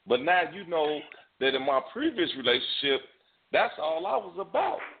 But now you know that in my previous relationship, that's all I was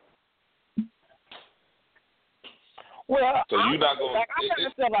about. Well, so you're not going. I kind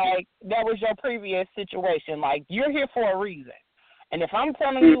of feel like that was your previous situation. Like, you're here for a reason, and if I'm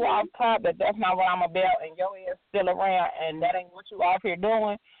telling you off top that that's not what I'm about, and your ass still around, and that ain't what you off here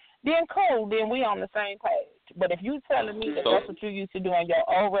doing, then cool. Then we on the same page. But if you telling me that that's what you used to do in your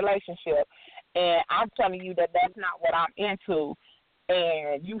old relationship, and I'm telling you that that's not what I'm into,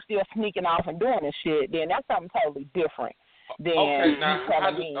 and you still sneaking off and doing this shit, then that's something totally different than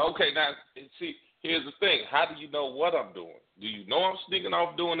now, see. Here's the thing. How do you know what I'm doing? Do you know I'm sneaking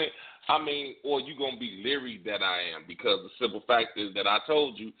off doing it? Or you going to be leery that I am? Because the simple fact is that I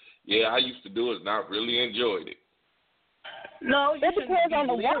told you, yeah, I used to do it and I really enjoyed it. No, you shouldn't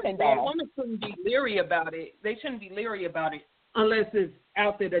be leery. The woman shouldn't be leery about it. They shouldn't be leery about it unless it's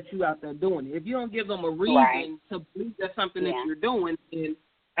out there that you out there doing it. If you don't give them a reason to believe that's something that you're doing, then,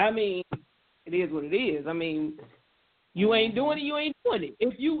 it is what it is. I mean, you ain't doing it, you ain't doing it.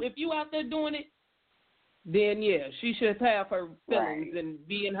 If you out there doing it, then yeah, she should have her feelings and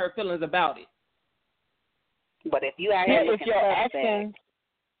be in her feelings about it. But if you out here looking if your actions,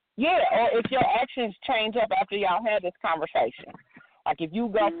 or if your actions change up after y'all had this conversation, like if you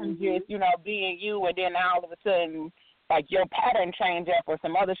go from just being you, and then all of a sudden like your pattern change up or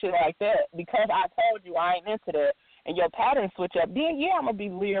some other shit like that, because I told you I ain't into that, and your pattern switch up, then yeah, I'm gonna be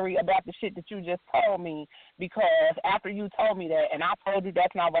leery about the shit that you just told me, because after you told me that and I told you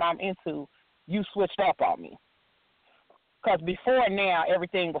that's not what I'm into, you switched up on me. Because before now,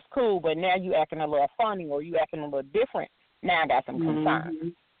 everything was cool, but now you acting a little funny or you acting a little different. Now I got some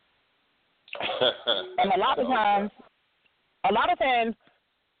concerns. And a lot of times,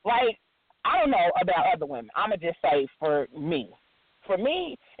 like, I don't know about other women. I'm going to just say for me. For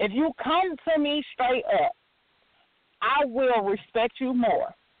me, if you come to me straight up, I will respect you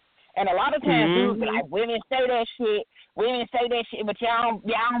more. And a lot of times dudes be like, women say that shit, but y'all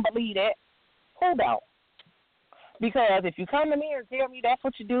don't believe that. Who don't? Because if you come to me and tell me that's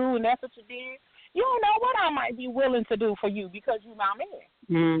what you do and that's what you did, you don't know what I might be willing to do for you because you're my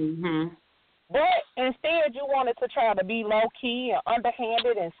man. But instead you wanted to try to be low-key and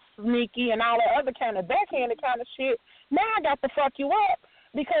underhanded and sneaky and all that other kind of backhanded kind of shit. Now I got to fuck you up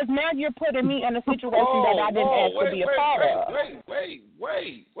because now you're putting me in a situation that I didn't ask to be a part of.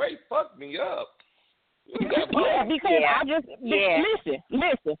 Wait, fuck me up. Yeah, because I just,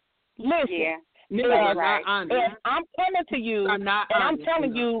 listen. Yeah. Because if I'm coming to you and I'm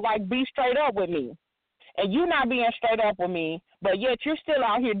telling you, like, be straight up with me, and you not being straight up with me, but yet you're still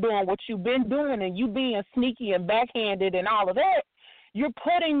out here doing what you've been doing and you being sneaky and backhanded and all of that, you're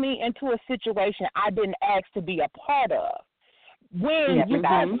putting me into a situation I didn't ask to be a part of. When you could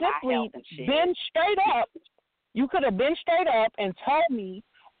have simply been straight up, you could have been straight up and told me,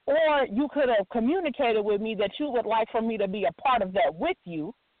 or you could have communicated with me that you would like for me to be a part of that with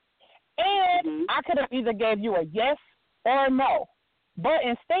you. And I could have either gave you a yes or a no. But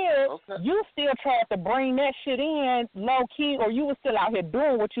instead, you still tried to bring that shit in low-key, or you were still out here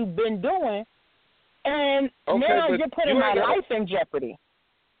doing what you've been doing, and now you're putting my life in jeopardy.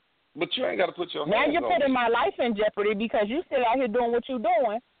 But you ain't got to put your hands on me. Now you're putting my life in jeopardy because you still out here doing what you're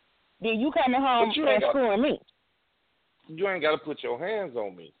doing, then you coming home and screwing me. You ain't got to put your hands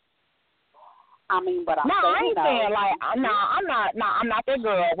on me. I mean, but I'm saying I'm not that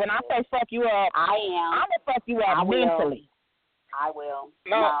girl. When I say fuck you up, I am. I'm gonna fuck you up mentally. I will.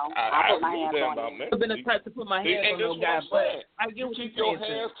 I put my hands on you. I've been the type to put my hands on no guy, but I get what keep your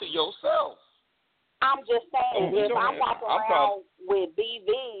hands to yourself. I'm just saying, if I'm walking around with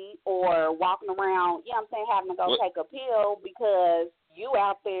BV or walking around, you know what I'm saying, having to go take a pill because you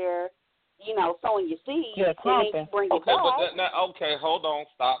out there, sowing your seeds, and then you bring it back. But hold on,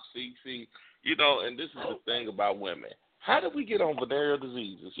 stop, see. And this is the thing about women. How did we get on venereal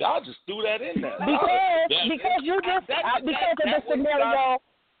diseases? Y'all just threw that in there. Because of the scenario,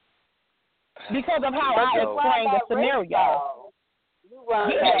 because of how I explained the scenario.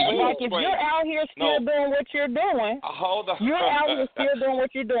 Like if you're out here still doing what you're doing, you're out here still doing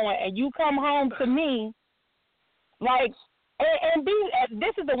what you're doing, and you come home to me, like,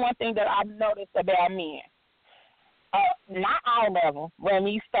 this is the one thing that I've noticed about men. Not all of them. Let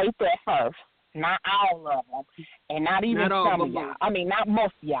me state that first. Not all of them, and not even some of y'all. I mean, not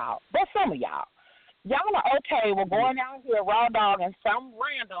most of y'all, but some of y'all. Y'all are okay with going out here raw dog and some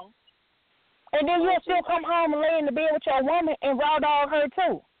random, and then you'll still come home and lay in the bed with your woman and raw dog her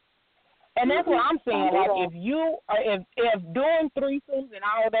too. And that's what I'm saying. Like if doing threesomes and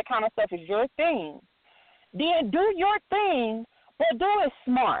all of that kind of stuff is your thing, then do your thing, but do it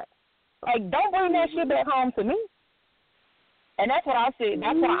smart. Like, don't bring that shit back home to me. And that's what I said.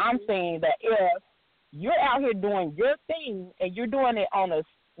 That's why I'm saying that if you're out here doing your thing and you're doing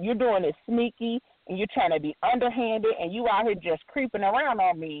it sneaky and you're trying to be underhanded and you out here just creeping around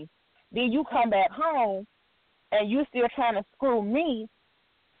on me, then you come back home and you still trying to screw me.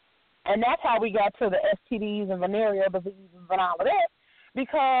 And that's how we got to the STDs and venereal diseases and all of that,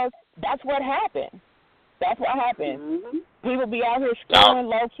 because that's what happened. That's what happened. People be out here screwing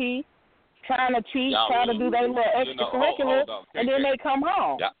low key, trying to cheat, trying to do their little extracurriculars, and then they come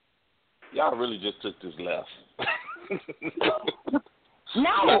home. Y'all really just took this left.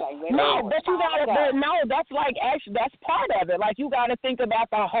 No, but you gotta. No, that's like actually that's part of it. Like, you gotta think about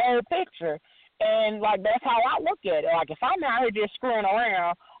the whole picture, and like that's how I look at it. Like, if I'm out here just screwing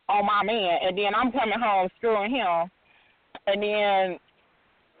around on my man, and then I'm coming home screwing him, and then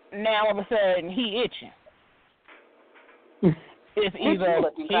now all of a sudden he itching. It's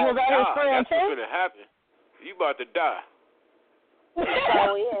either he was out here screwing too. That's what's gonna happen. You about to die.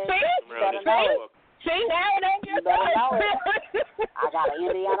 So is. around this know motherfucker. See, now it ain't You your better know choice. it. I got an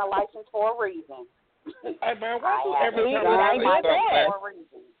Indiana license for a reason. Hey, man, why do I have every an time I Indiana say license something, for a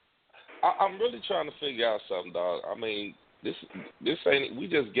reason. I'm really trying to figure out something, dog. I mean, this ain't, we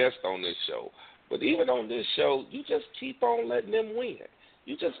just guessed on this show. But even on this show, you just keep on letting them win.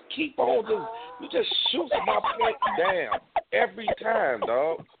 You just keep on, you just shoot my point down every time,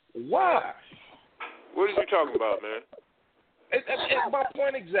 dog. Why? What are you talking about, man? It's my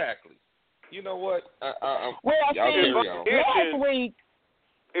point exactly. You know what? Well, y'all see, carry on. last week,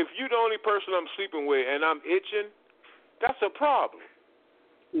 If you're the only person I'm sleeping with and I'm itching, that's a problem.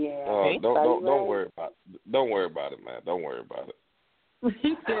 Yeah. Don't worry about it. Don't worry about it, man. Don't worry about it.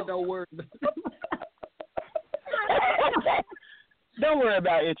 He said don't worry about it. don't worry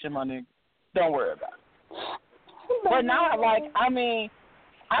about itching, my nigga. Don't worry about it. But now, like, I mean,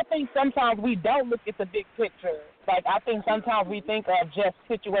 I think sometimes we don't look at the big picture. Like, I think sometimes we think of just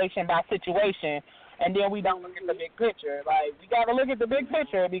situation by situation, and then we don't look at the big picture. Like, we got to look at the big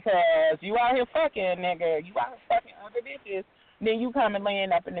picture because you out here fucking, nigga. You out here fucking other bitches. Then you come and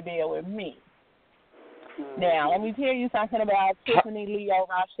laying up in the bed with me. Now, let me tell you something about Tiffany, Leo,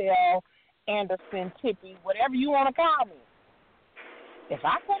 Rochelle, Anderson, Tippy, whatever you want to call me. If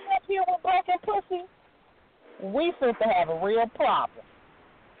I come up here with black and pussy, we fit to have a real problem.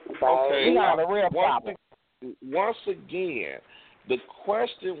 Okay. We have a real problem. Once again, the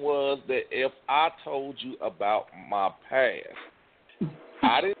question was that if I told you about my past,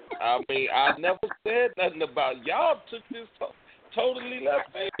 I never said nothing about y'all. Took this totally left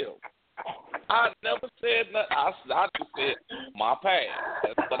field. I never said nothing. I just said my past.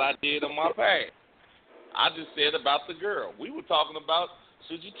 That's what I did in my past. I just said about the girl. We were talking about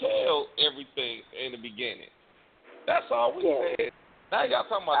should you tell everything in the beginning. That's all we said. Now y'all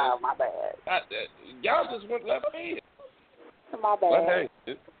talking about my bad. Y'all just went left field. My bad.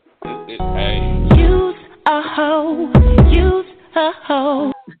 But hey, hey. Use a hoe. Use a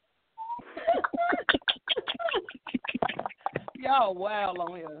hoe. Y'all wild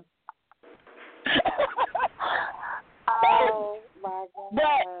on here. Oh my God.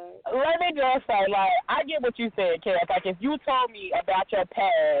 But let me just say, like, I get what you said, Cass. Like, if you told me about your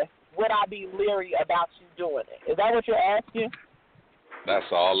past, would I be leery about you doing it? Is that what you're asking? That's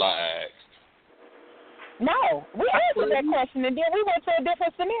all I asked. No, we answered that question, and then we went to a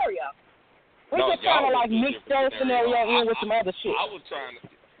different scenario. We just kind of like mixed that scenario in with some other shit. I was trying to,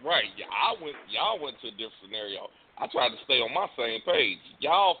 right? Yeah, y'all went to a different scenario. I tried to stay on my same page.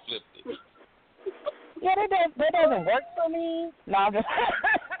 Y'all flipped it. Yeah, that doesn't work for me. No, I'm just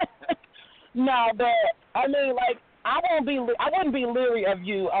no, but I mean, like, I wouldn't be leery of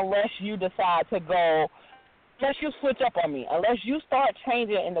you unless you decide to go. Unless you switch up on me, unless you start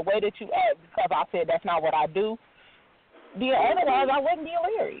changing in the way that you act because I said that's not what I do, then otherwise I wouldn't be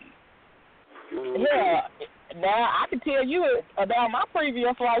leery. Yeah, now I can tell you about my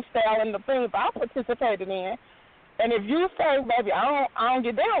previous lifestyle and the things I participated in, and if you say, baby, I don't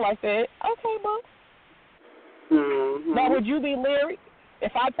get down like that, okay, boo. Now would you be leery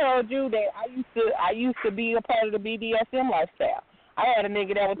if I told you that I used to be a part of the BDSM lifestyle? I had a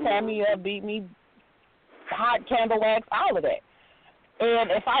nigga that would tie me up, beat me, hot candle wax, all of that. And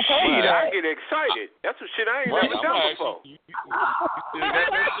if I told you that, I get excited. That's some shit I ain't never done before.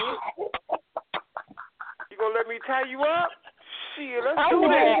 You gonna let me tie you up? Shit, let's do it.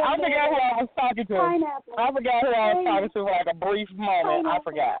 I forgot who I was talking to. I forgot who I was talking to for like a brief moment. I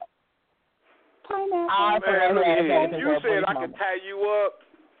forgot. Man, look here. You said I can tie you up.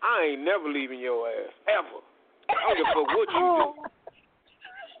 I ain't never leaving your ass ever. I don't give a fuck what you do.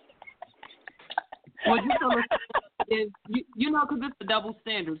 Well, you know, because it's a double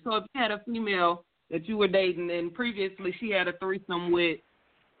standard. So if you had a female that you were dating and previously she had a threesome with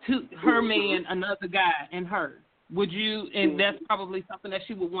her man, another guy, and her, would you, and that's probably something that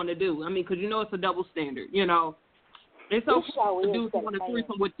she would want to do. I mean, because you know it's a double standard, you know. It's okay to do want a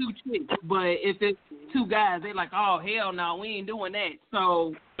threesome with two chicks, but if it's two guys, they're like, oh, hell no, we ain't doing that.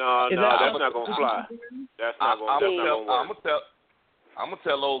 So No, that's not going to fly. That's not going to work. I'm going to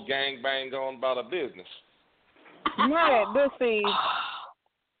tell old gangbang going about a business. Man, this see,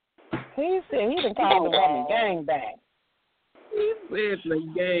 he said he done called the woman gangbang. He said the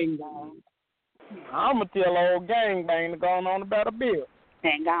gangbang. I'm going to tell old gangbang to go on about a bill.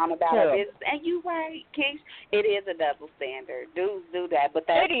 And gone about a business. And you right, Keish, it is a double standard. Dudes do that, but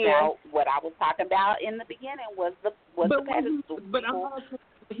that's not what I was talking about in the beginning was the pedestal. But I'm also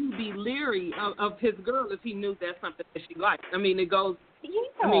he'd be leery of his girl if he knew that's something that she liked. I mean, it goes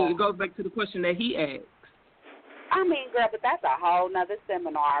back to the question that he asked. I mean, girl, but that's a whole nother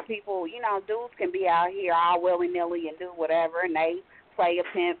seminar. People, you know, dudes can be out here all willy-nilly and do whatever, and they play a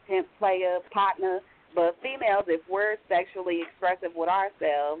pimp, pimp play a partner. But females, if we're sexually expressive with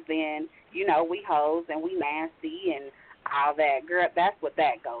ourselves, then, you know, we hoes and we nasty and all that. Girl, that's what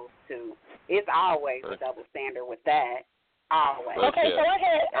that goes to. It's always a double standard with that. Always. Okay, so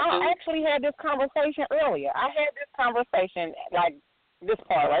I actually had this conversation earlier. I had this conversation, like this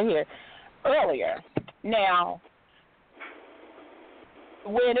part right here, earlier. Now,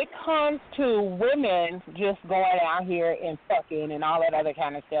 when it comes to women just going out here and fucking and all that other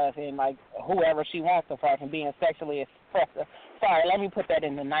kind of stuff and, like, whoever she wants to fuck and being sexually expressive. Sorry, let me put that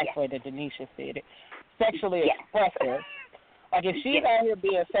in the nice way that Denisha said it. Sexually expressive. Like, if she's out here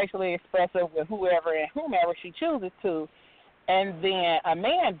being sexually expressive with whoever and whomever she chooses to, and then a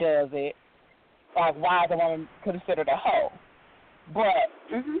man does it, like, why is a woman considered a hoe? But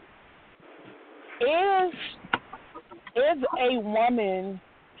shouldn't a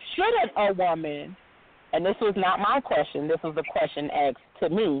woman, and this was not my question, this was the question asked to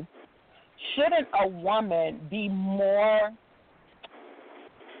me, shouldn't a woman be more,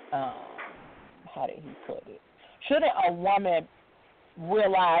 how did he put it? Shouldn't a woman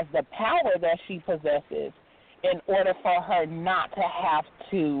realize the power that she possesses in order for her not to have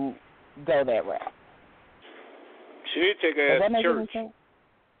to go that route? She need to take her ass to church.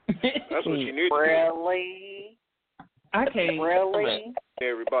 That's what she needs to do. Really? I can't. Really?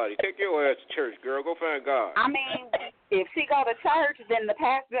 Everybody, take your ass to church, girl. Go find God. I mean, if she go to church, then the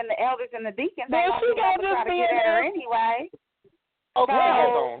pastor and the elders and the deacons then she gonna try to get at her anyway. Okay,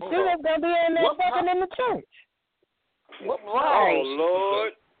 hold she's just gonna be in there fucking in the church. Right. Oh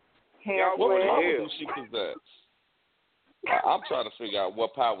Lord. What power do she possess? I'm trying to figure out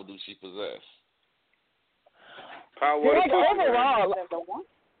what power do she possess. Power of the overall.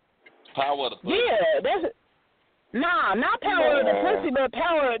 Power of the pussy. Yeah, that's not power of the pussy, but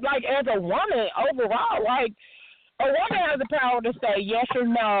power, like, as a woman overall. Like, a woman has the power to say yes or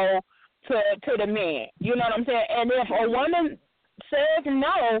no to the man. You know what I'm saying? And if a woman says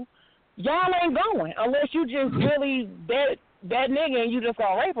no, y'all ain't going unless you just really that nigga and you just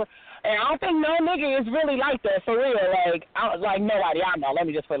gonna rape her. And I don't think no nigga is really like that for real. Like nobody I know. Let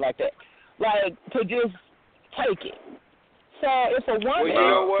me just put it like that. Like, to just take it. So if a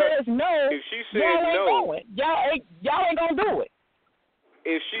woman says no, if she says y'all ain't no, going. Y'all ain't gonna do it.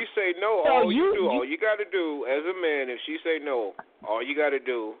 If she say no, So all you gotta do as a man, if she say no, all you gotta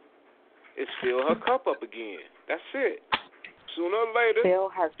do is fill her cup up again. That's it. Sooner or later,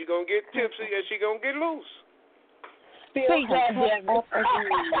 she gonna get tipsy and she gonna get loose. Fill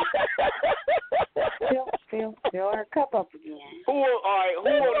her cup up again. Who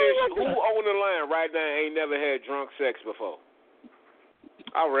on the line right now ain't never had drunk sex before?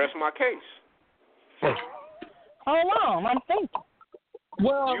 I'll rest my case. Hold on, I'm thinking.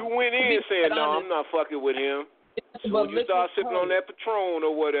 Well, you went in and said, no, I'm not fucking with him. So when you start sipping on that Patron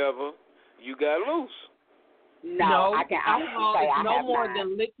or whatever, you got loose. No, I can honestly say I no have more not.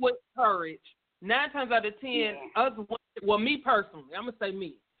 than liquid courage. 9 times out of 10, me personally, I'm going to say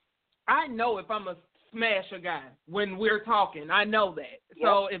me. I know if I'm going to smash a guy when we're talking. I know that. Yep.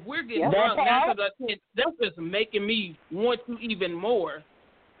 So if we're getting drunk, 9 times out of 10, that's just making me want to even more.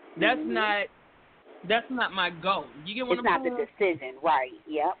 That's not my goal. You get what I'm saying? It's not the decision, right?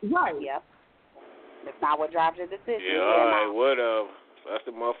 Yep. Right. Yep. It's not what drives your decision. Yeah, all right, whatever. That's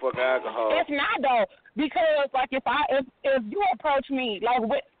the motherfucking alcohol. It's not though, because like if you approach me, like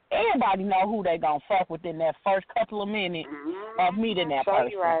everybody know who they gonna fuck within that first couple of minutes of meeting that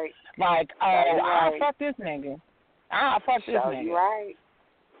person. Right. Like, I'll fuck this nigga. I'll fuck this nigga. You right.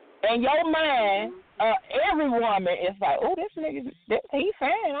 In your mind, every woman is like, oh, this nigga, he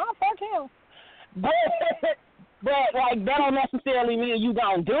fine. I'll fuck him. But like that don't necessarily mean you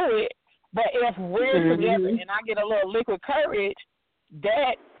gonna do it. But if we're together and I get a little liquid courage,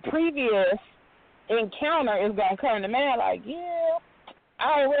 that previous encounter is gonna come to man like, yeah,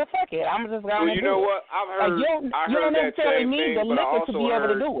 all right, well, fuck it. I'm just gonna do it. You know what? I heard that same thing, but I also heard.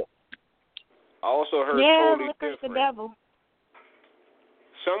 To do it. I also heard totally different. The devil.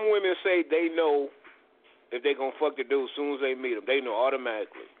 Some women say they know if they gonna fuck the dude as soon as they meet him. They know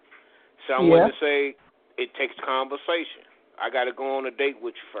automatically. Some women say it takes conversation. I got to go on a date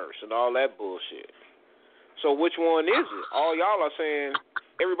with you first and all that bullshit. So which one is it? All y'all are saying,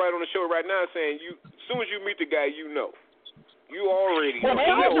 everybody on the show right now is saying, as soon as you meet the guy, you know. You already know.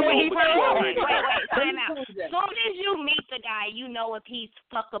 Wait, time out. As soon as you meet the guy, you know if he's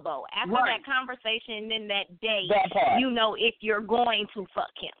fuckable. After that conversation and then that date, you know if you're going to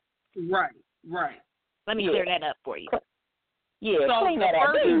fuck him. Right. Let me clear that up for you. Yeah, so clean that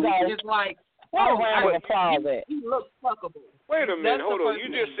up. It's like, he looks fuckable. Wait a minute, hold on. You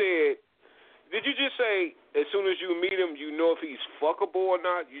just said Did you just say as soon as you meet him, you know if he's fuckable or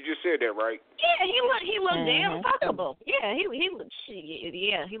not? You just said that, right? Yeah, he looked damn fuckable. Yeah, he looked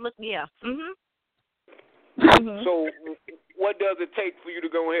yeah. So, what does it take for you to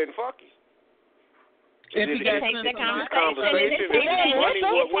go ahead and fuck him? If you got the conversation,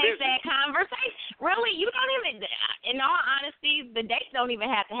 what is that conversation? Really, you don't even. In all honesty, the dates don't even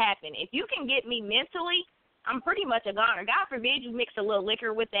have to happen. If you can get me mentally, I'm pretty much a goner. God forbid you mix a little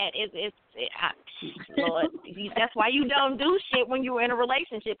liquor with that. Lord, that's why you don't do shit when you're in a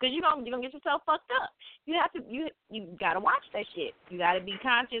relationship, because you don't get yourself fucked up. You have to. You gotta watch that shit. You gotta be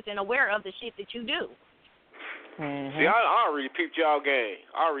conscious and aware of the shit that you do. See, I already peeped y'all game.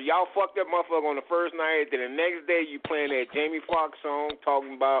 Y'all fucked that motherfucker on the first night. Then the next day, you playing that Jamie Foxx song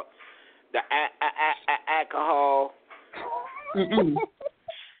talking about the alcohol.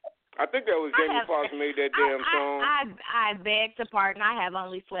 I think that was Jamie Foxx made that damn song. I beg to pardon. I have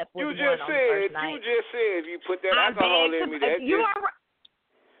only slept with one on the first night. You just said if you put that alcohol in me, that okay.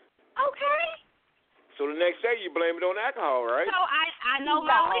 So the next day you blame it on alcohol, right? So I know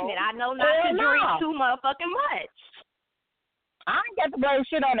my limit. I know not to drink too motherfucking much. I ain't got to blame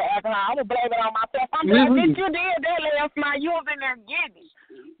shit on the alcohol. I would blame it on myself. I'm like, bitch, you did that last night. You was in there getting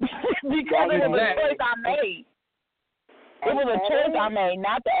because it was a choice I made. It was a choice I made,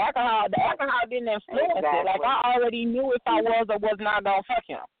 not the alcohol. The alcohol didn't influence it. Like, I already knew if I was or was not going to fuck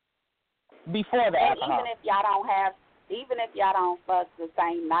him before the alcohol. Even if y'all don't fuck the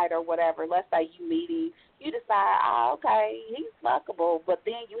same night or whatever, let's say you meet him, you decide, okay, he's fuckable, but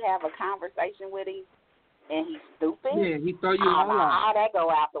then you have a conversation with him and he's stupid. Yeah, he throw you all out. All that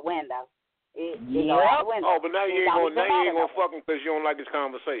go out the window. It go out the window. Oh, but now you ain't gonna fuck him because you don't like his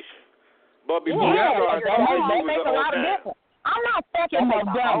conversation. But before that makes a lot of difference. I'm not fucking no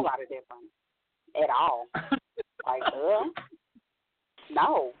dumb. A whole lot of difference at all. Like,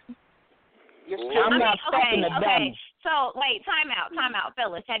 no. I'm not fucking the dumb. So, wait, time out,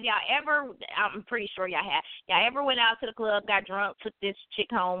 fellas. Have y'all ever, I'm pretty sure y'all have, y'all ever went out to the club, got drunk, took this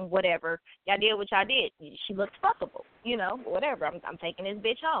chick home, whatever. Y'all did what y'all did. She looked fuckable, whatever. I'm taking this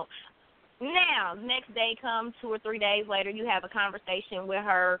bitch home. Now, next day comes, 2 or 3 days later, you have a conversation with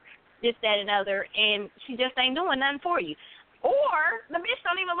her, this, that, and other, and she just ain't doing nothing for you. Or the bitch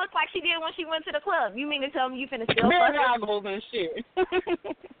don't even look like she did when she went to the club. You mean to tell me you finna still fuck her? And shit.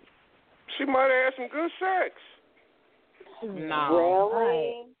 She might have had some good sex. No.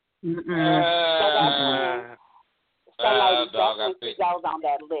 Really? So ladies, that's when she goes on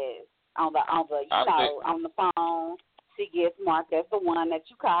that list. On the phone, she gets marked as the one that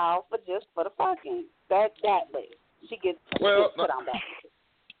you call for the fucking. That list. She gets put on that list.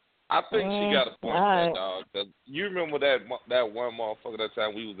 I think she got a point there, dog. Cause you remember that one motherfucker that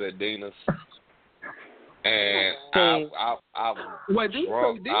time we was at Dina's, and I was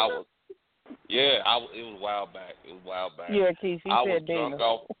drunk. It was a while back. Yeah, Keith, she I said was drunk Dina.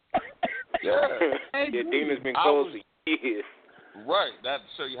 off. Yeah, Dina's been closed for years. Right, that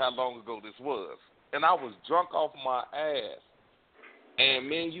show you how long ago this was. And I was drunk off my ass. And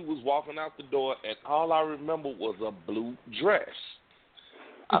me and you was walking out the door, and all I remember was a blue dress.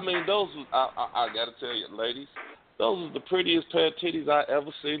 I mean, those was, I got to tell you, ladies, those was the prettiest pair of titties I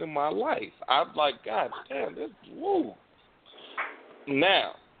ever seen in my life. I'm like, God damn, this, woo.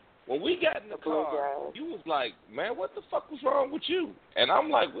 Now, when we got in the car, you was like, man, what the fuck was wrong with you? And I'm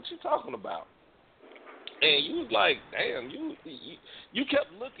like, what you talking about? And you was like, damn, you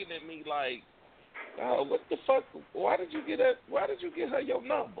kept looking at me like, oh, what the fuck? Why did you get her your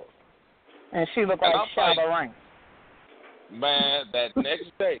number? And she looked like Shabba Rank. Man, that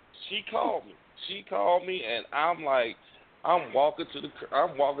next day she called me, and I'm like, I'm walking to her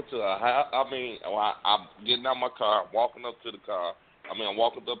house. I mean, I'm getting out my car, I'm walking up to the car. I'm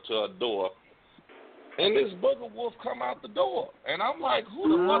walking up to her door, and this booger wolf come out the door, and I'm like, who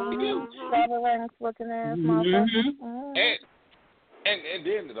the fuck are you? Shabba Rank looking ass motherfucker. And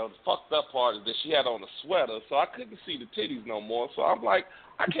then the fucked up part is that she had on a sweater, so I couldn't see the titties no more. So I'm like,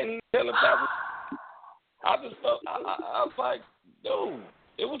 I can't even tell if that was. I just felt, I was like, dude,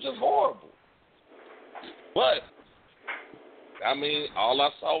 it was just horrible. But I mean, all I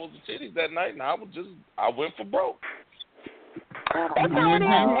saw was the titties that night, and I went for broke. That's how it is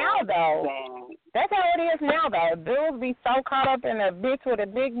now, though. That's how it is now, though. Dudes be so caught up in a bitch with a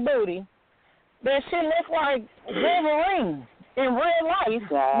big booty that shit looks like Wolverine in real life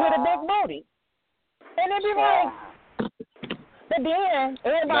with a big booty. And they be like, but then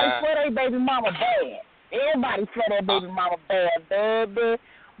everybody swear their baby mama bad. Everybody swear their baby mama bad, baby.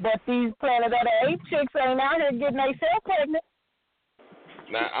 But these Planet of the Apes chicks ain't out here getting themselves pregnant.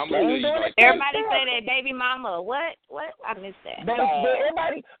 Now I'm gonna tell you like everybody say that baby mama. What? I missed that.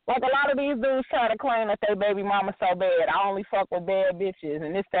 Everybody, like a lot of these dudes try to claim that their baby mama so bad. I only fuck with bad bitches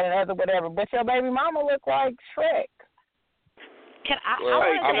and this, that, and other, whatever. But your baby mama look like Shrek. Can I? Well,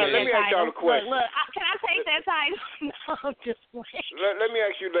 let me ask y'all a question. Look, can I take that title? No, I'm just playing. Let me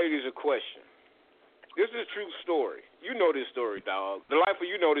ask you ladies a question. This is a true story. You know this story, dog. The life of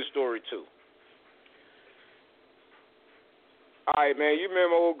you know this story too. All right, man. You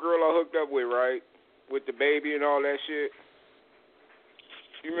remember old girl I hooked up with, right? With the baby and all that shit.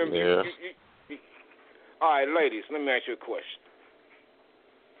 You remember? Yeah. You, all right, ladies. Let me ask you a question.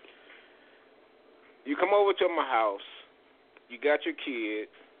 You come over to my house. You got your kid.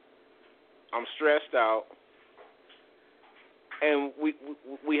 I'm stressed out, and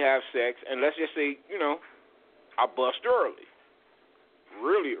we have sex. And let's just say, I bust early,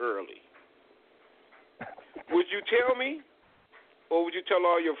 really early. Would you tell me, or would you tell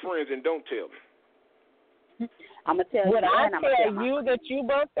all your friends and don't tell me? I'm gonna tell you. Would I tell you that you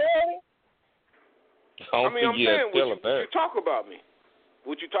bust early? I'm saying, would you talk about me?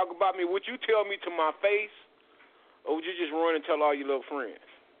 Would you talk about me? Would you tell me to my face? Or would you just run and tell all your little friends?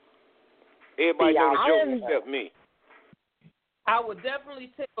 Everybody know the joke except me. I would definitely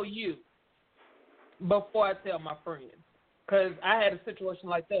tell you before I tell my friends. Because I had a situation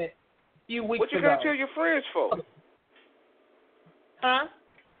like that a few weeks ago. What you got to tell your friends for? Huh?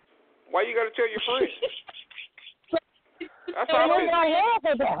 Why you got to tell your friends? That's all it.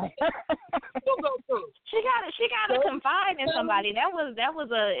 She got to confide in somebody. It was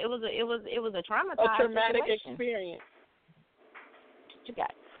a traumatizing traumatic situation. experience. She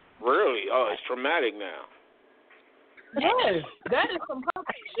got. Really? Oh, it's traumatic now. Yes, that is some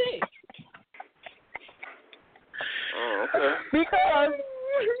perfect shit. Oh, okay. Because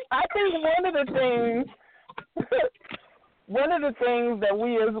I think one of the things that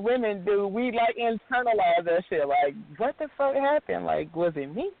we as women do, we like internalize that shit. Like, what the fuck happened? Like, was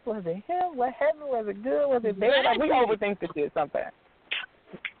it me? Was it him? What happened? Was it good? Was it bad? Like, we overthink the shit sometimes.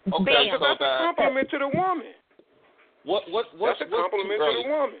 Okay, so that's a compliment to the woman. That's a compliment to the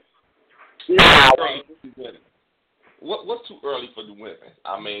woman. What's too early for the women?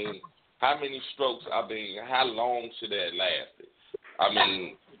 I mean, how many strokes? I mean, how long should that last? I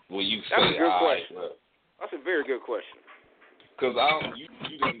mean, when you say, that's a good question. Well, that's a very good question. Because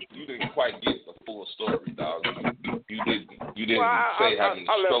you didn't quite get the full story, dog. You didn't say how many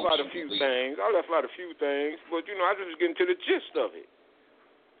strokes. I left out a few things. But I just was getting to the gist of it.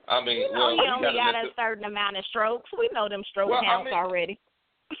 I mean, he only got a certain amount of strokes. We know them stroke counts already.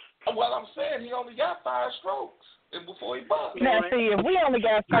 Well, I'm saying he only got 5 strokes before he bumped. Now, see, if we only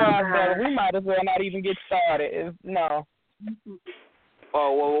got 5, brother, we might as well not even get started. No.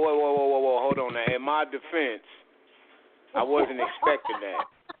 Oh, whoa. Hold on now. In my defense, I wasn't expecting that.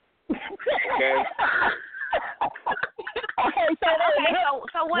 Okay?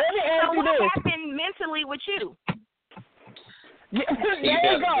 So what happened mentally with you? Yeah, there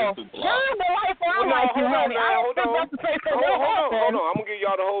you go. You're the life I like you, honey. Hold on. I'm going to give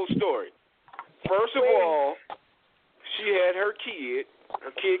y'all the whole story. First of all, she had her kid.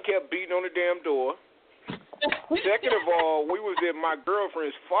 Her kid kept beating on the damn door. Second of all, we was at my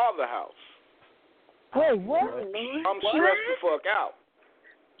girlfriend's father's house. Wait, what? I'm stressed the fuck out.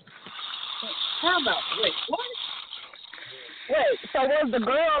 How about, wait, what? Wait, so was the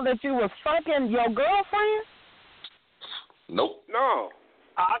girl that you was fucking your girlfriend? Nope. No.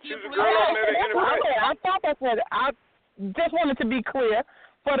 She was a girl I met at Internet. I thought that's what I just wanted to be clear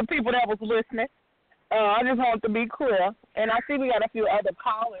for the people that was listening. I just wanted to be clear. And I see we got a few other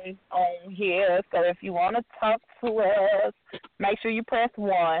callers on here, so if you want to talk to us, make sure you press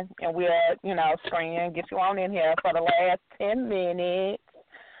 1, and we'll, screen and get you on in here for the last 10 minutes.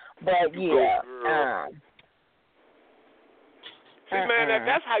 But, yeah. See, man,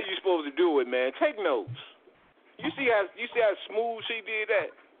 that's how you supposed to do it, man. Take notes. You see how smooth she did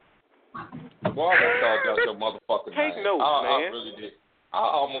that? Boy, I almost called y'all your motherfucking name. Take notes, man. I really did. I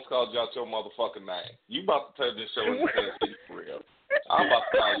almost called y'all your motherfucking name. You about to turn this show into Tennessee for real. I'm about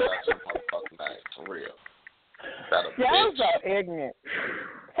to call y'all your motherfucking name for real. Y'all so ignorant.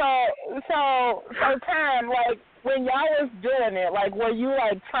 So time, like, when y'all was doing it, like, were you,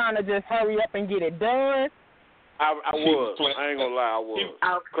 like, trying to just hurry up and get it done? I was. I ain't gonna lie, I was.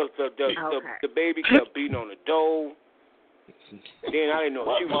 Because the baby kept beating on the door. Then I didn't know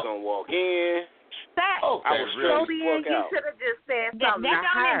if she was gonna walk in. That, I was so really then you out. should have just said something that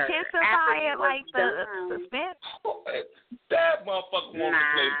to don't her. intensify it like the suspense. That motherfucker wants to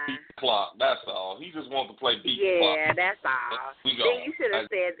play beat the clock. That's all. He just wants to play beat the clock. Yeah, that's all. Then you should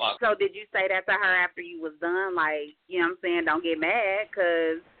have said. So did you say that to her after you was done? Like, you know what I'm saying? Don't get mad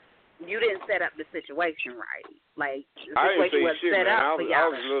because you didn't set up the situation right. Like, the situation was set up for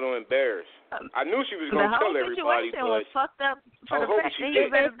y'all. I was a little embarrassed. I knew she was going to tell everybody, but the whole situation was fucked up for the fact that he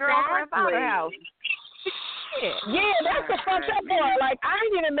was at his girlfriend's house. Yeah, that's the fucked up part. Like, I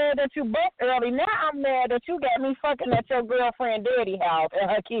ain't even mad that you booked early. Now I'm mad that you got me fucking at your girlfriend daddy house and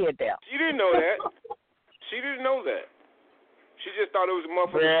her kid there. She didn't know that. She didn't know that. She just thought it was a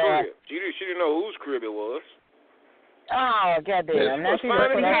motherfucker's crib. She didn't know whose crib it was. Oh, goddamn. Now she's put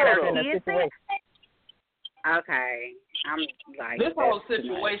herself in a situation. Okay. I'm like, this whole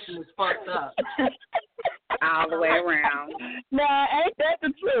situation is fucked up. All the way around. Nah, ain't that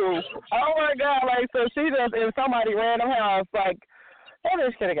the truth? Oh my God! Like, so she just in somebody random house, like, that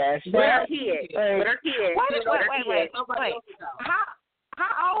bitch could have got shot. With her kid. With her kid. Wait.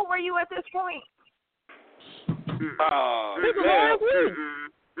 How old were you at this point?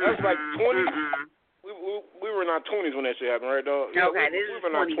 That's like 20. We were in our 20s when that shit happened, right, dog? Yeah, okay, this is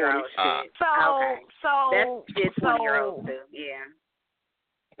 20-year-old shit. So that's 20-year-old too. Yeah.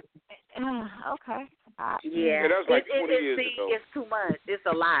 Okay. Yeah, that's like 20 years ago. It's too much. It's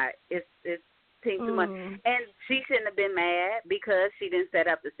a lot. It's too much. And she shouldn't have been mad because she didn't set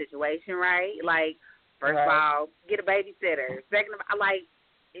up the situation right. Like, first of all, get a babysitter. Second of all, like,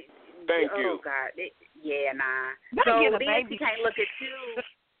 thank you. Oh God, nah. So then she can't look at you.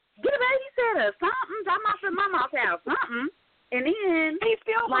 Get a babysitter, something. I'm off at my mom's house, something. And then he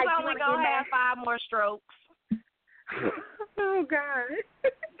still was like, only gonna have 5 more strokes. Oh God.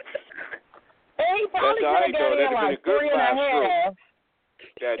 He probably could have got in like 3.5.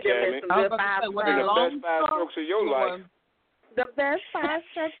 God damn it. The best 5 strokes of your life. The best 5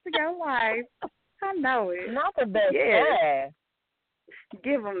 strokes of your life. I know it. Not the best 5.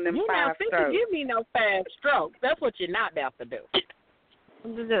 Give them them 5 not strokes. Give me no 5 strokes. That's what you're not about to do.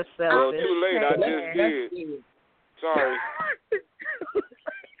 Just well, too late. I just did. Sorry.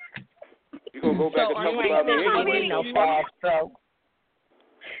 You gonna go back and talk about me anyway? No 5 strokes.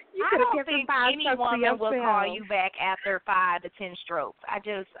 I don't think any woman will call you back after 5 to 10 strokes.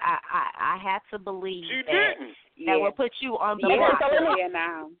 I have to believe that will put you on the block.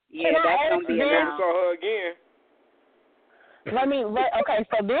 Yeah, that's gonna be a now. Saw her again. Okay,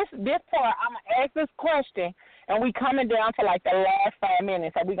 so this part, I'm gonna ask this question, and we coming down to like the last 5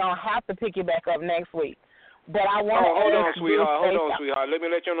 minutes, so we're gonna have to pick it back up next week. But I want to hold on, sweetheart. Let me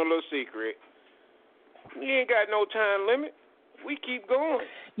let you know a little secret. You ain't got no time limit. We keep going.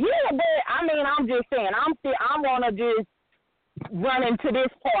 Yeah, but I mean, I'm just saying, I want to just run into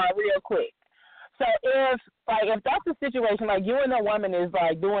this part real quick. So if that's the situation, like you and the woman is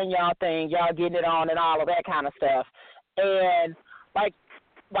like doing y'all thing, y'all getting it on and all of that kind of stuff, and like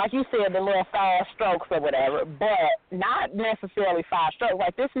you said, the little 5 strokes or whatever, but not necessarily 5 strokes.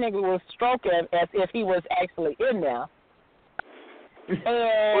 Like this nigga was stroking as if he was actually in there. Well,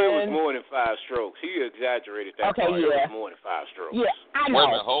 it was more than 5 strokes. He exaggerated that part. It was more than 5 strokes. Yeah, I know. I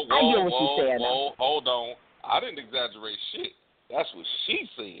get what you're saying. Hold on. I didn't exaggerate shit. That's what she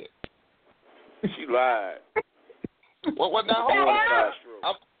said. She lied. What now? More than 5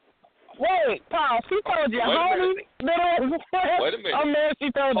 strokes. Wait, Paul, she told you, homie, wait a minute. Oh, man, she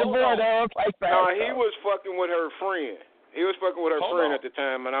told you, boy, No, he was fucking with her friend. He was fucking with her friend at the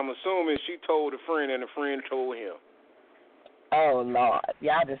time, and I'm assuming she told a friend, and the friend told him. Oh, Lord.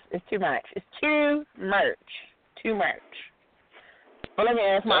 Y'all it's too much. It's too much. Too much. Well, let me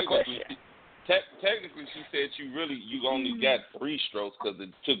ask my question. Technically, she said you only got 3 strokes because it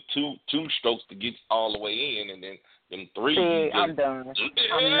took two strokes to get all the way in, and then them 3. See, I'm done.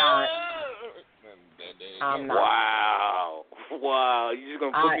 I'm not. Wow. You just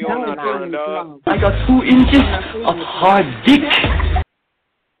going to put me on that turn, dog? I got 2 inches of hard dick.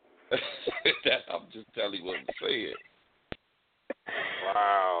 I'm just telling you what I'm saying.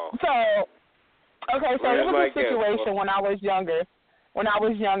 Wow. So it was a situation when I was younger. When I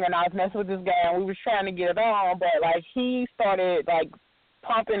was younger and I was messing with this guy and we was trying to get it on, but like he started like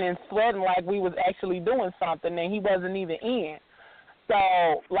pumping and sweating like we was actually doing something and he wasn't even in. So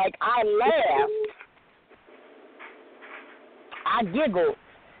like I laughed, I giggled,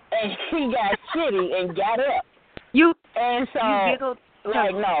 and he got shitty and got up. You giggled?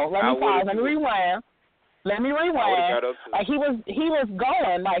 Like no, let me pause. Let me rewind. Like he was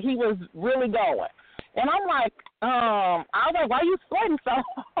going, like he was really going. And I'm like, I was like, why are you sweating so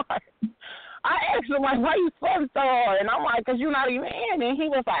hard? I asked him, like, why you sweating so hard? And I'm like, 'cause you're not even in. And he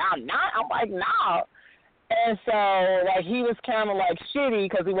was like, I'm not. I'm like, no. And so, like, he was kind of, like, shitty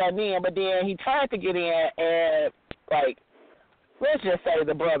because he wasn't in. But then he tried to get in, and, like, let's just say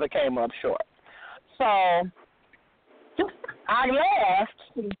the brother came up short. So I left,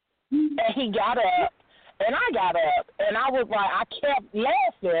 and he got up, and I got up. And I was like, I kept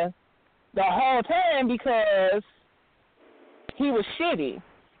laughing the whole time because he was shitty.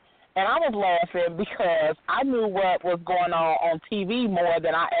 And I was laughing because I knew what was going on TV more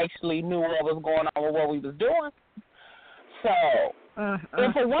than I actually knew what was going on with what we was doing. So,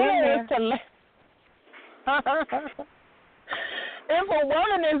 if a woman is to if a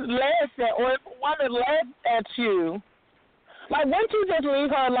woman is laughing or if a woman laughs at you, like, wouldn't you just leave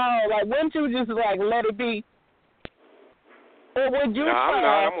her alone? Like, wouldn't you just, like, let it be? Or would you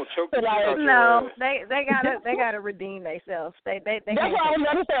try I'm gonna choke to, like, no, they gotta redeem themselves. They That's what I was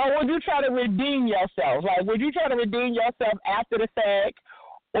gonna say. Or would you try to redeem yourself? Like, would you try to redeem yourself after the fact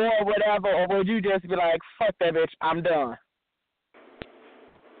or whatever, or would you just be like, fuck that bitch, I'm done?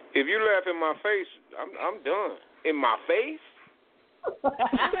 If you laugh in my face, I'm done. In my face? You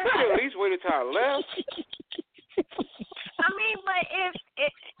at least wait until I left. I mean,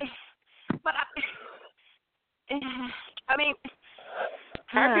 but I mean,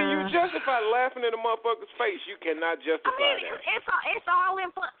 how can you justify laughing in a motherfucker's face? You cannot justify that. It's all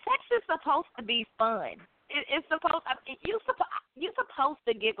in fun. Sex is supposed to be fun. It's supposed. You're supposed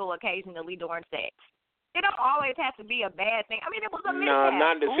to giggle occasionally during sex. It don't always have to be a bad thing. I mean, it was a mishap. No,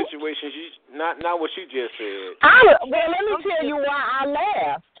 not in the situations. Not what you just said. Well, let me tell you why I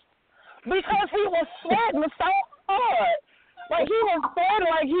laughed. Because he was sweating so hard. Like, he was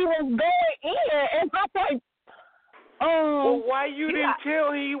sweating like he was going in. And I'm like, well, why you didn't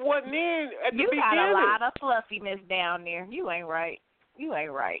tell he wasn't in at the beginning? You got a lot of fluffiness down there. You ain't right.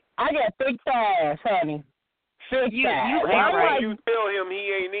 I got thick thighs, honey. Why would you tell him he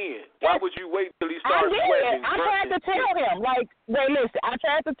ain't in? Why would you wait till he starts sweating? I tried to tell him, like, wait, listen, I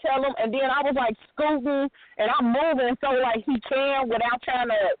tried to tell him, and then I was, like, scooting, and I'm moving so, like, he can without trying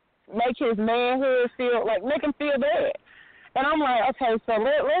to make his manhood feel, like, make him feel bad. And I'm like, okay, so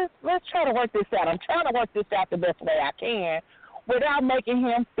let's try to work this out. I'm trying to work this out the best way I can without making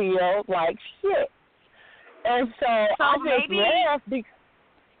him feel like shit. And so I just laughed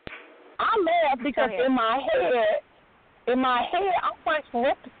because in my head, I'm like,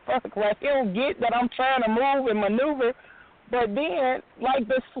 what the fuck? Like, he'll get that I'm trying to move and maneuver, but then, like,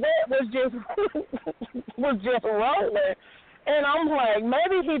 the sweat was just rolling, and I'm like,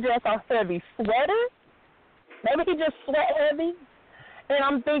 maybe he just a heavy sweater. Maybe he just sweat heavy, and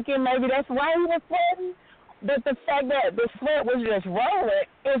I'm thinking maybe that's why he was sweating. But the fact that the sweat was just rolling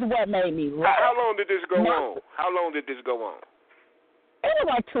is what made me laugh. How long did this go on? It was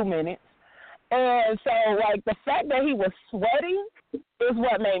like 2 minutes. And so, like, the fact that he was sweating is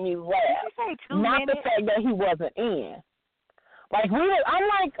what made me laugh. Not the fact that he wasn't in. Like,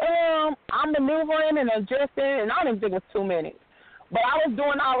 I'm maneuvering and adjusting, and I didn't think it was 2 minutes. But I was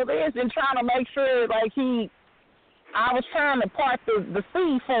doing all of this and trying to make sure, like, I was trying to part the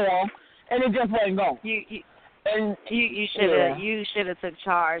sea for him, and it just wasn't going. You should have took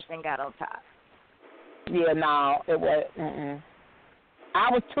charge and got on top. Yeah, no, it wasn't. I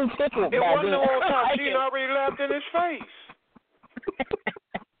was too tickled. It wasn't on top. She already laughed in his face.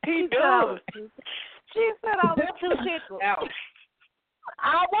 He done. She said I was too tickled.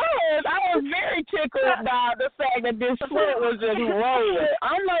 I was very tickled by the fact that this sweat was just rolling.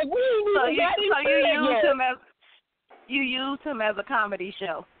 I'm like, you used him as a comedy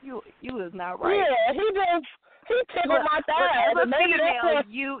show. You is not right. Yeah, he tickled my thighs. As a female,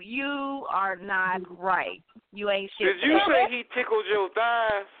 you are not right. You ain't shit. Did you say he tickled your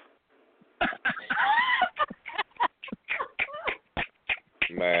thighs?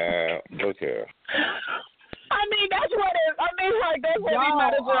 Man, look here. I mean, that's what he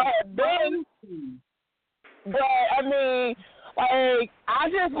might as well have been. But, I mean, like, I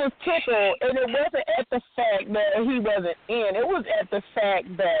just was tickled, and it wasn't at the fact that he wasn't in. It was at the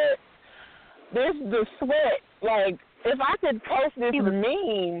fact that the sweat, like, if I could post this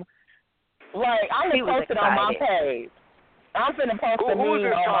meme, like, I'm going to post it on my page. I'm going to post a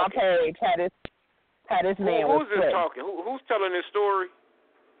meme on my page how this man was sweating. Who's this talking? Who's telling this story?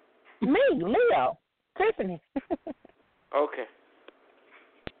 Me, Leo, Tiffany. Okay.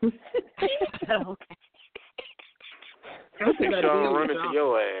 Okay. I'm trying to run into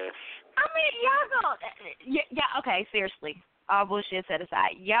your ass. I mean, y'all don't. Yeah, okay, seriously. All bullshit set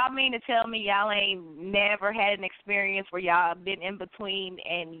aside. Y'all mean to tell me y'all ain't never had an experience where y'all been in between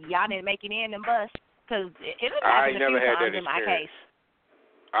and y'all didn't make it in and bust? Because it happened a few times in my case.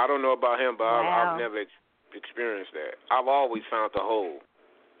 I don't know about him, but Wow. I've never experienced that. I've always found the hole.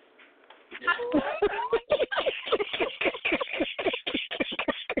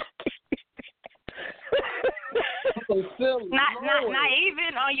 Not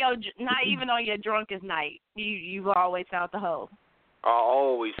even on your drunkest night. You've always found the hole. I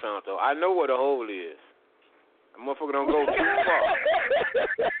always found the hole. I know where the hole is. The motherfucker don't go too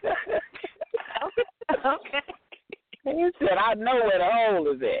far. Okay. He said, "I know where the hole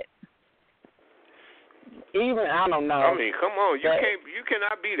is at." Even I don't know. I mean, come on, you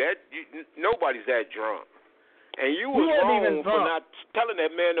cannot be that. Nobody's that drunk, and you was wrong for not telling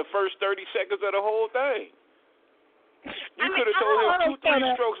that man the first 30 seconds of the whole thing. You could have told him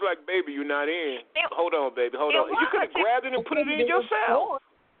 2-3 strokes, like, "Baby, you're not in. Hold on, baby, hold on." You could have grabbed it and put it in yourself.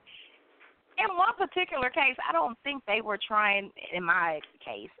 In one particular case, I don't think they were trying. In my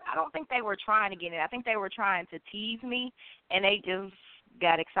case, I don't think they were trying to get it. I think they were trying to tease me, and they just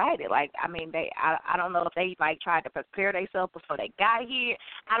got excited. Like, I mean, I don't know if they like tried to prepare themselves before they got here.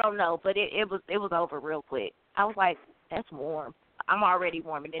 I don't know, but it was over real quick. I was like, that's warm. I'm already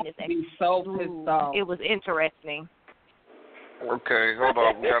warm, and then it's so pissed off. It was interesting. Okay, hold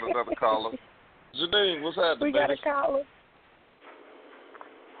on. We got another caller. Janine, what's happening? We got a caller.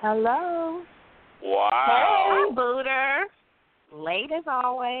 Hello. Wow. Hey, Booter. Late as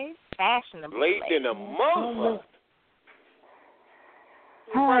always. Fashionable. Late in a month.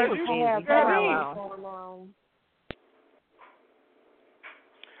 Hey,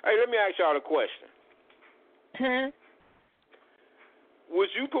 let me ask y'all a question. Would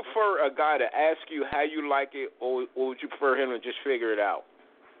you prefer a guy to ask you how you like it, or would you prefer him to just figure it out?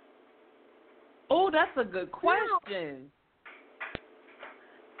 Oh, that's a good question.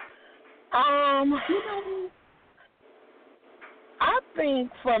 I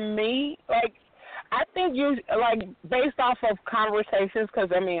think for me, like, I think you, like, based off of conversations, because,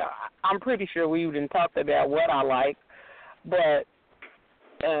 I mean, I'm pretty sure we even talked about what I like, but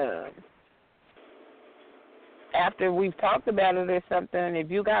after we've talked about it or something, if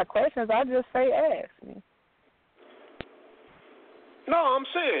you got questions, I just say ask me. No, I'm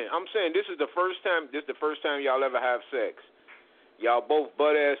saying this is the first time y'all ever have sex. Y'all both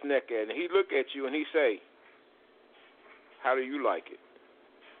butt ass naked, and he look at you and he say, "How do you like it?"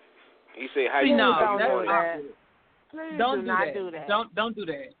 He say, "How you want it?" Don't do that. Don't do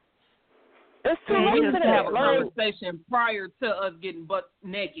that. It's too late to have a conversation prior to us getting butt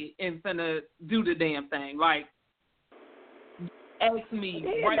naked and finna do the damn thing. Like, ask me.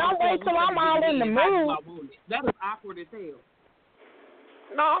 Right, don't wait till I'm all in the mood. That is awkward as hell.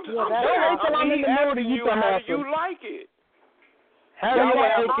 No, I'm saying, I'm in the mood and you how do you like it? How do you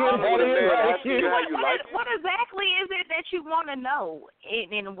like it? What exactly is it that you want to know,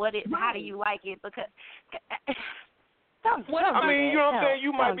 and how do you like it? Because I mean, you know what I'm saying.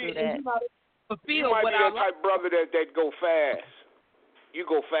 You might be that type of brother that go fast. You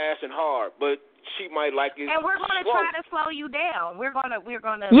go fast and hard, but she might like it. And we're going to try to slow you down. We're going to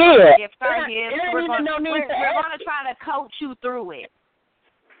yeah. give her gifts. We're going to try to coach you through it.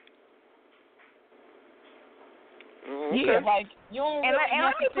 Yeah, like you don't. And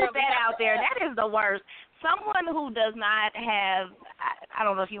let me put that out there. That is the worst. Someone who does not have, I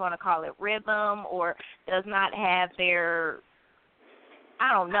don't know if you want to call it rhythm, or does not have their,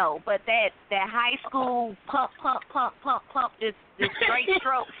 I don't know, but that high school pump, this straight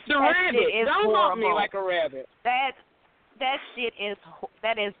stroke. The rabbit. Don't horrible. love me like a rabbit. That shit is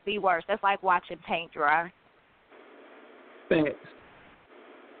the worst. That's like watching paint dry. Thanks.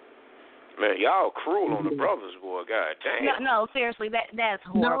 Man, y'all cruel on the brothers, boy. God damn. No, seriously, that's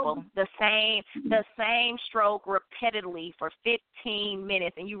horrible. No. The same stroke repeatedly for 15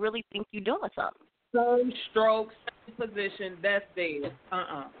 minutes, and you really think you're doing something. Same stroke, same position, that's dead.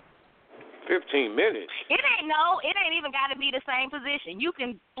 15 minutes. It ain't even got to be the same position. You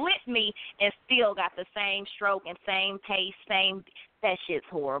can split me and still got the same stroke and same pace, that shit's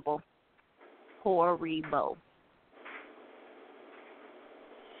horrible. Horrible.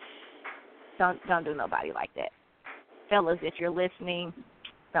 Don't do nobody like that. Fellas, if you're listening,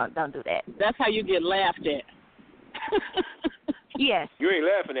 don't do that. That's how you get laughed at. Yes. You ain't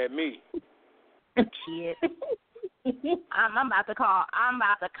laughing at me. Shit. I'm about to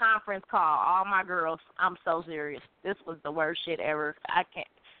conference call all my girls. I'm so serious. This was the worst shit ever. I can't.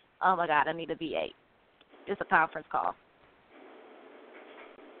 Oh my God, I need a V8. It's a conference call.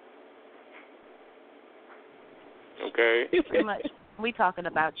 Okay. Pretty much. We talking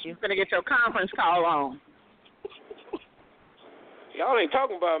about you. You're gonna get your conference call on. Y'all ain't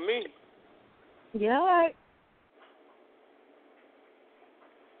talking about me. Yeah.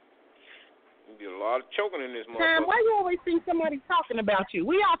 be a lot of choking in this Time, motherfucker. why you always think somebody talking about you?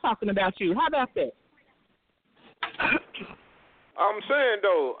 We all talking about you. How about that? I'm saying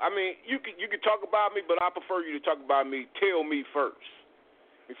though, I mean, you can talk about me, but I prefer you to talk about me. Tell me first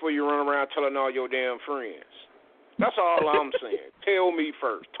before you run around telling all your damn friends. That's all I'm saying. Tell me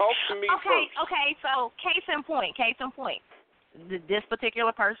first. Talk to me first. Okay. So case in point. This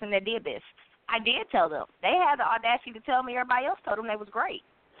particular person that did this, I did tell them. They had the audacity to tell me. Everybody else told them they was great.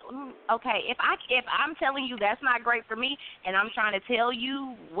 Okay, if I'm telling you that's not great for me, and I'm trying to tell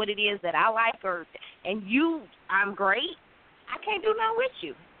you what it is that I like, I'm great. I can't do nothing with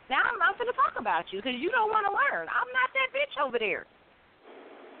you. Now I'm not going to talk about you because you don't want to learn. I'm not that bitch over there.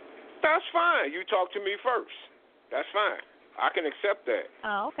 That's fine. You talk to me first. That's fine. I can accept that.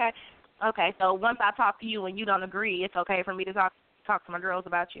 Oh, okay. Okay, so once I talk to you and you don't agree, it's okay for me to talk to my girls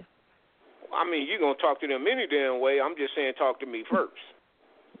about you? I mean, you're going to talk to them any damn way. I'm just saying talk to me first.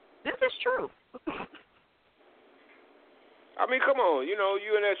 This is true. I mean, come on. You know,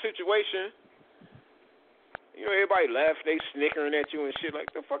 you in that situation. You know, everybody laughing, they snickering at you and shit.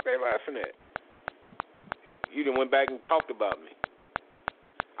 Like, the fuck they laughing at? You done went back and talked about me.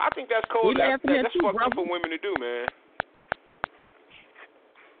 I think that's cold. That's fucked up for women to do, man.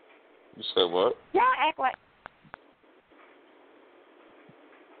 You said what? Y'all act like...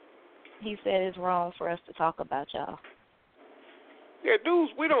 He said it's wrong for us to talk about y'all. Yeah,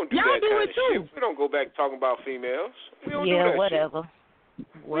 dudes, we don't do y'all that do kind it of too. shit. We don't go back talking about females. We don't do Yeah, that whatever. shit.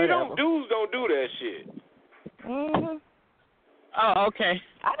 Whatever. Dudes don't do that shit. Mhm. Oh, okay.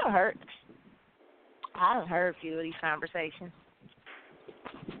 I done heard a few of these conversations.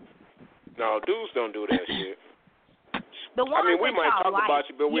 No, dudes don't do that shit. The ones I mean, we that might y'all talk like, about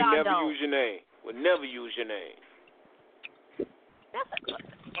you, but we y'all never don't. use your name. We'll never use your name.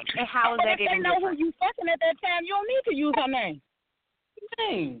 And how is But that if they even know different? who you fucking at that time, you don't need to use her name.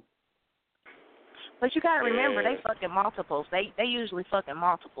 Dang. But you gotta remember, they fucking multiples. They usually fucking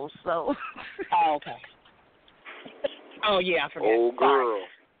multiples. So. Oh, okay. Oh yeah, I forgot. Old girl.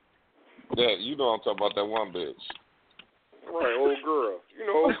 Yeah, you know I'm talking about that one bitch. Right, old girl. You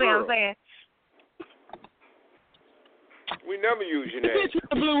know, old See what girl. I'm saying? We never use your The name. bitch with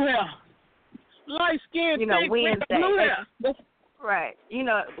the blue hair, light skin, You know, thick with the blue hair. Right. You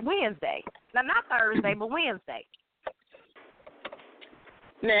know, Wednesday. Now, not Thursday, but Wednesday.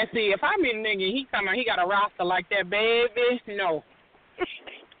 Now, see, if I meet a nigga, he got a roster like that, baby. No.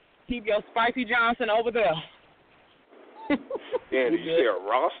 Keep your Spicy Johnson over there. Damn, did you say a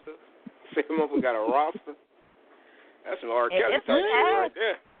roster? Say him up, we got a roster? That's some R. Kelly type shit right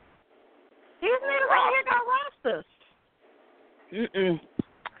there. These niggas out here got rosters. Mm-mm.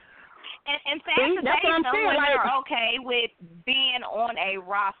 And sad to say, some women are okay with being on a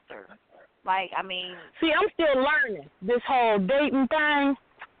roster. Like, I mean... See, I'm still learning this whole dating thing.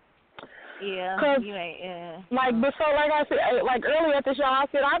 Yeah, you ain't, yeah. Like, before, like I said, like earlier at the show, I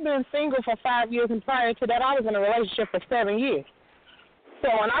said I've been single for 5 years, and prior to that, I was in a relationship for 7 years. So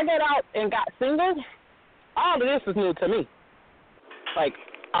when I got out and got single, all of this was new to me. Like,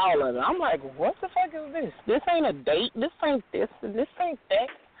 all of it. I'm like, what the fuck is this? This ain't a date. This ain't this, and this ain't that.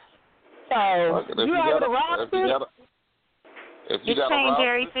 So, you have a roster? If you it's got a changed roster,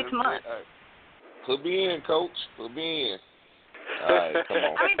 every 6 months. Put me in, coach. Put me in. All right, come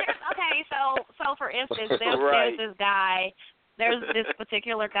on. I mean, so for instance, there's this guy, there's this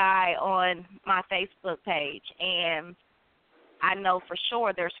particular guy on my Facebook page, and I know for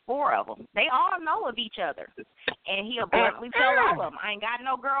sure there's 4 of them. They all know of each other, and he'll bluntly tell all of them, I ain't got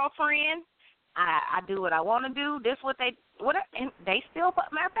no girlfriend. I do what I want to do. This and they still.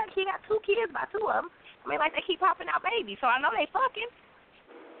 Matter of fact, he got 2 kids by 2 of them. I mean, like they keep popping out babies, so I know they fucking.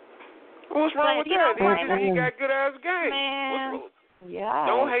 What's wrong with that? He got good ass game. Man, yeah.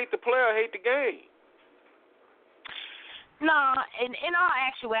 Don't hate the player, hate the game. No, in all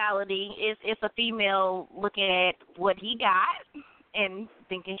actuality, it's a female looking at what he got and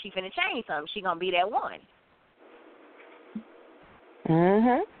thinking she finna change something. She gonna be that one.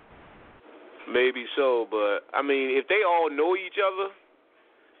 Mhm. Maybe so, but I mean, if they all know each other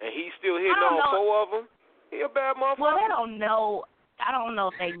and he's still hitting all 4 of them, he a bad motherfucker. Well, they don't know. I don't know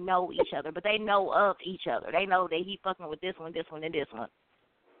if they know each other, but they know of each other. They know that he fucking with this one, this one, and this one.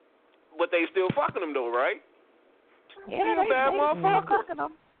 But they still fucking him though, right? Yeah, he a bad motherfucker.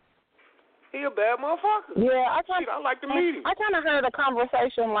 He a bad motherfucker. Yeah, I like to meet him. I kind of heard a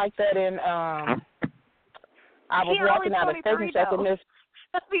conversation like that in. I was walking out of Station Shack and this.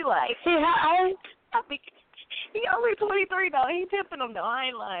 Let's be like. He only 23 though. He tipping them though. I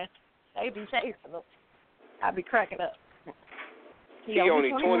ain't lying. They be chasing him. I be cracking up. He only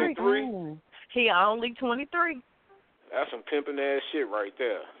 23? He only 23. That's some pimping ass shit right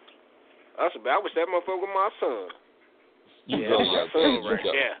there. I wish that motherfucker was my son. You that's my son right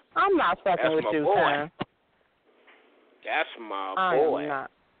there. I'm not fucking with you, son. That's my I boy. am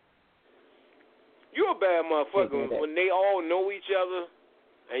not. You a bad motherfucker when they all know each other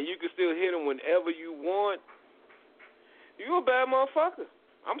and you can still hit them whenever you want. You a bad motherfucker.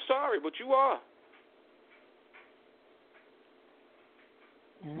 I'm sorry, but you are.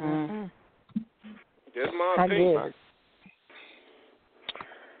 Mm-hmm. That's my opinion.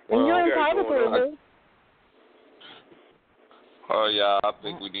 And you're entitled to it. Oh, yeah, I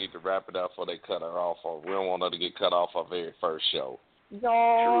think we need to wrap it up before they cut her off. We don't want her to get cut off our very first show.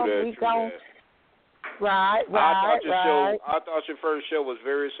 No, we don't. Right. I thought your first show was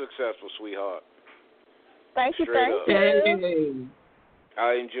very successful, sweetheart. Thank you.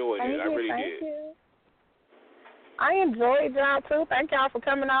 I enjoyed it. I really did. You. I enjoyed y'all, too. Thank y'all for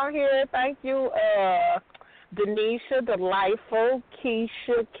coming out here. Thank you, Denisha, Delightful,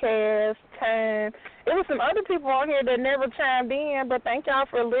 Keisha, Cass, Time. There was some other people on here that never chimed in, but thank y'all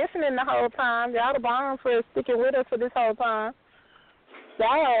for listening the whole time. Y'all the bomb for sticking with us for this whole time. So,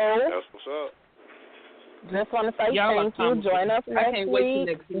 that's what's up. Just want to say thank you. Join us next week. I can't wait till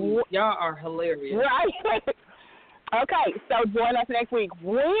next week. Y'all are hilarious. Right. Okay, so join us next week,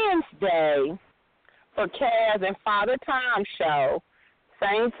 Wednesday, for Kaz and Father Time show.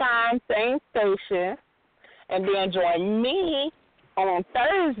 Same time, same station. And then join me on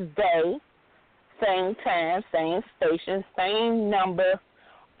Thursday, same time, same station, same number,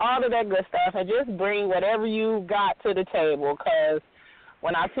 all of that good stuff. And just bring whatever you got to the table, because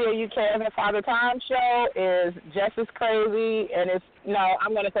when I tell you Kaz and Father Time show is just as crazy, and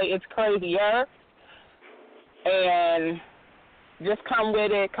I'm going to say it's crazier. And just come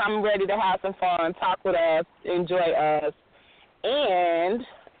with it. Come ready to have some fun. Talk with us. Enjoy us. And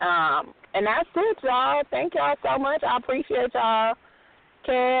that's it, y'all. Thank y'all so much. I appreciate y'all.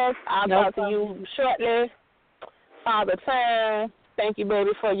 Kaz, I'll talk to you shortly. Father Time, thank you, baby,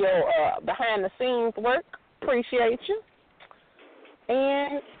 for your behind-the-scenes work. Appreciate you.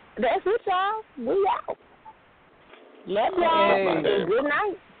 And that's it, y'all. We out. Love y'all. And good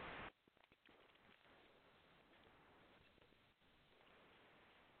night.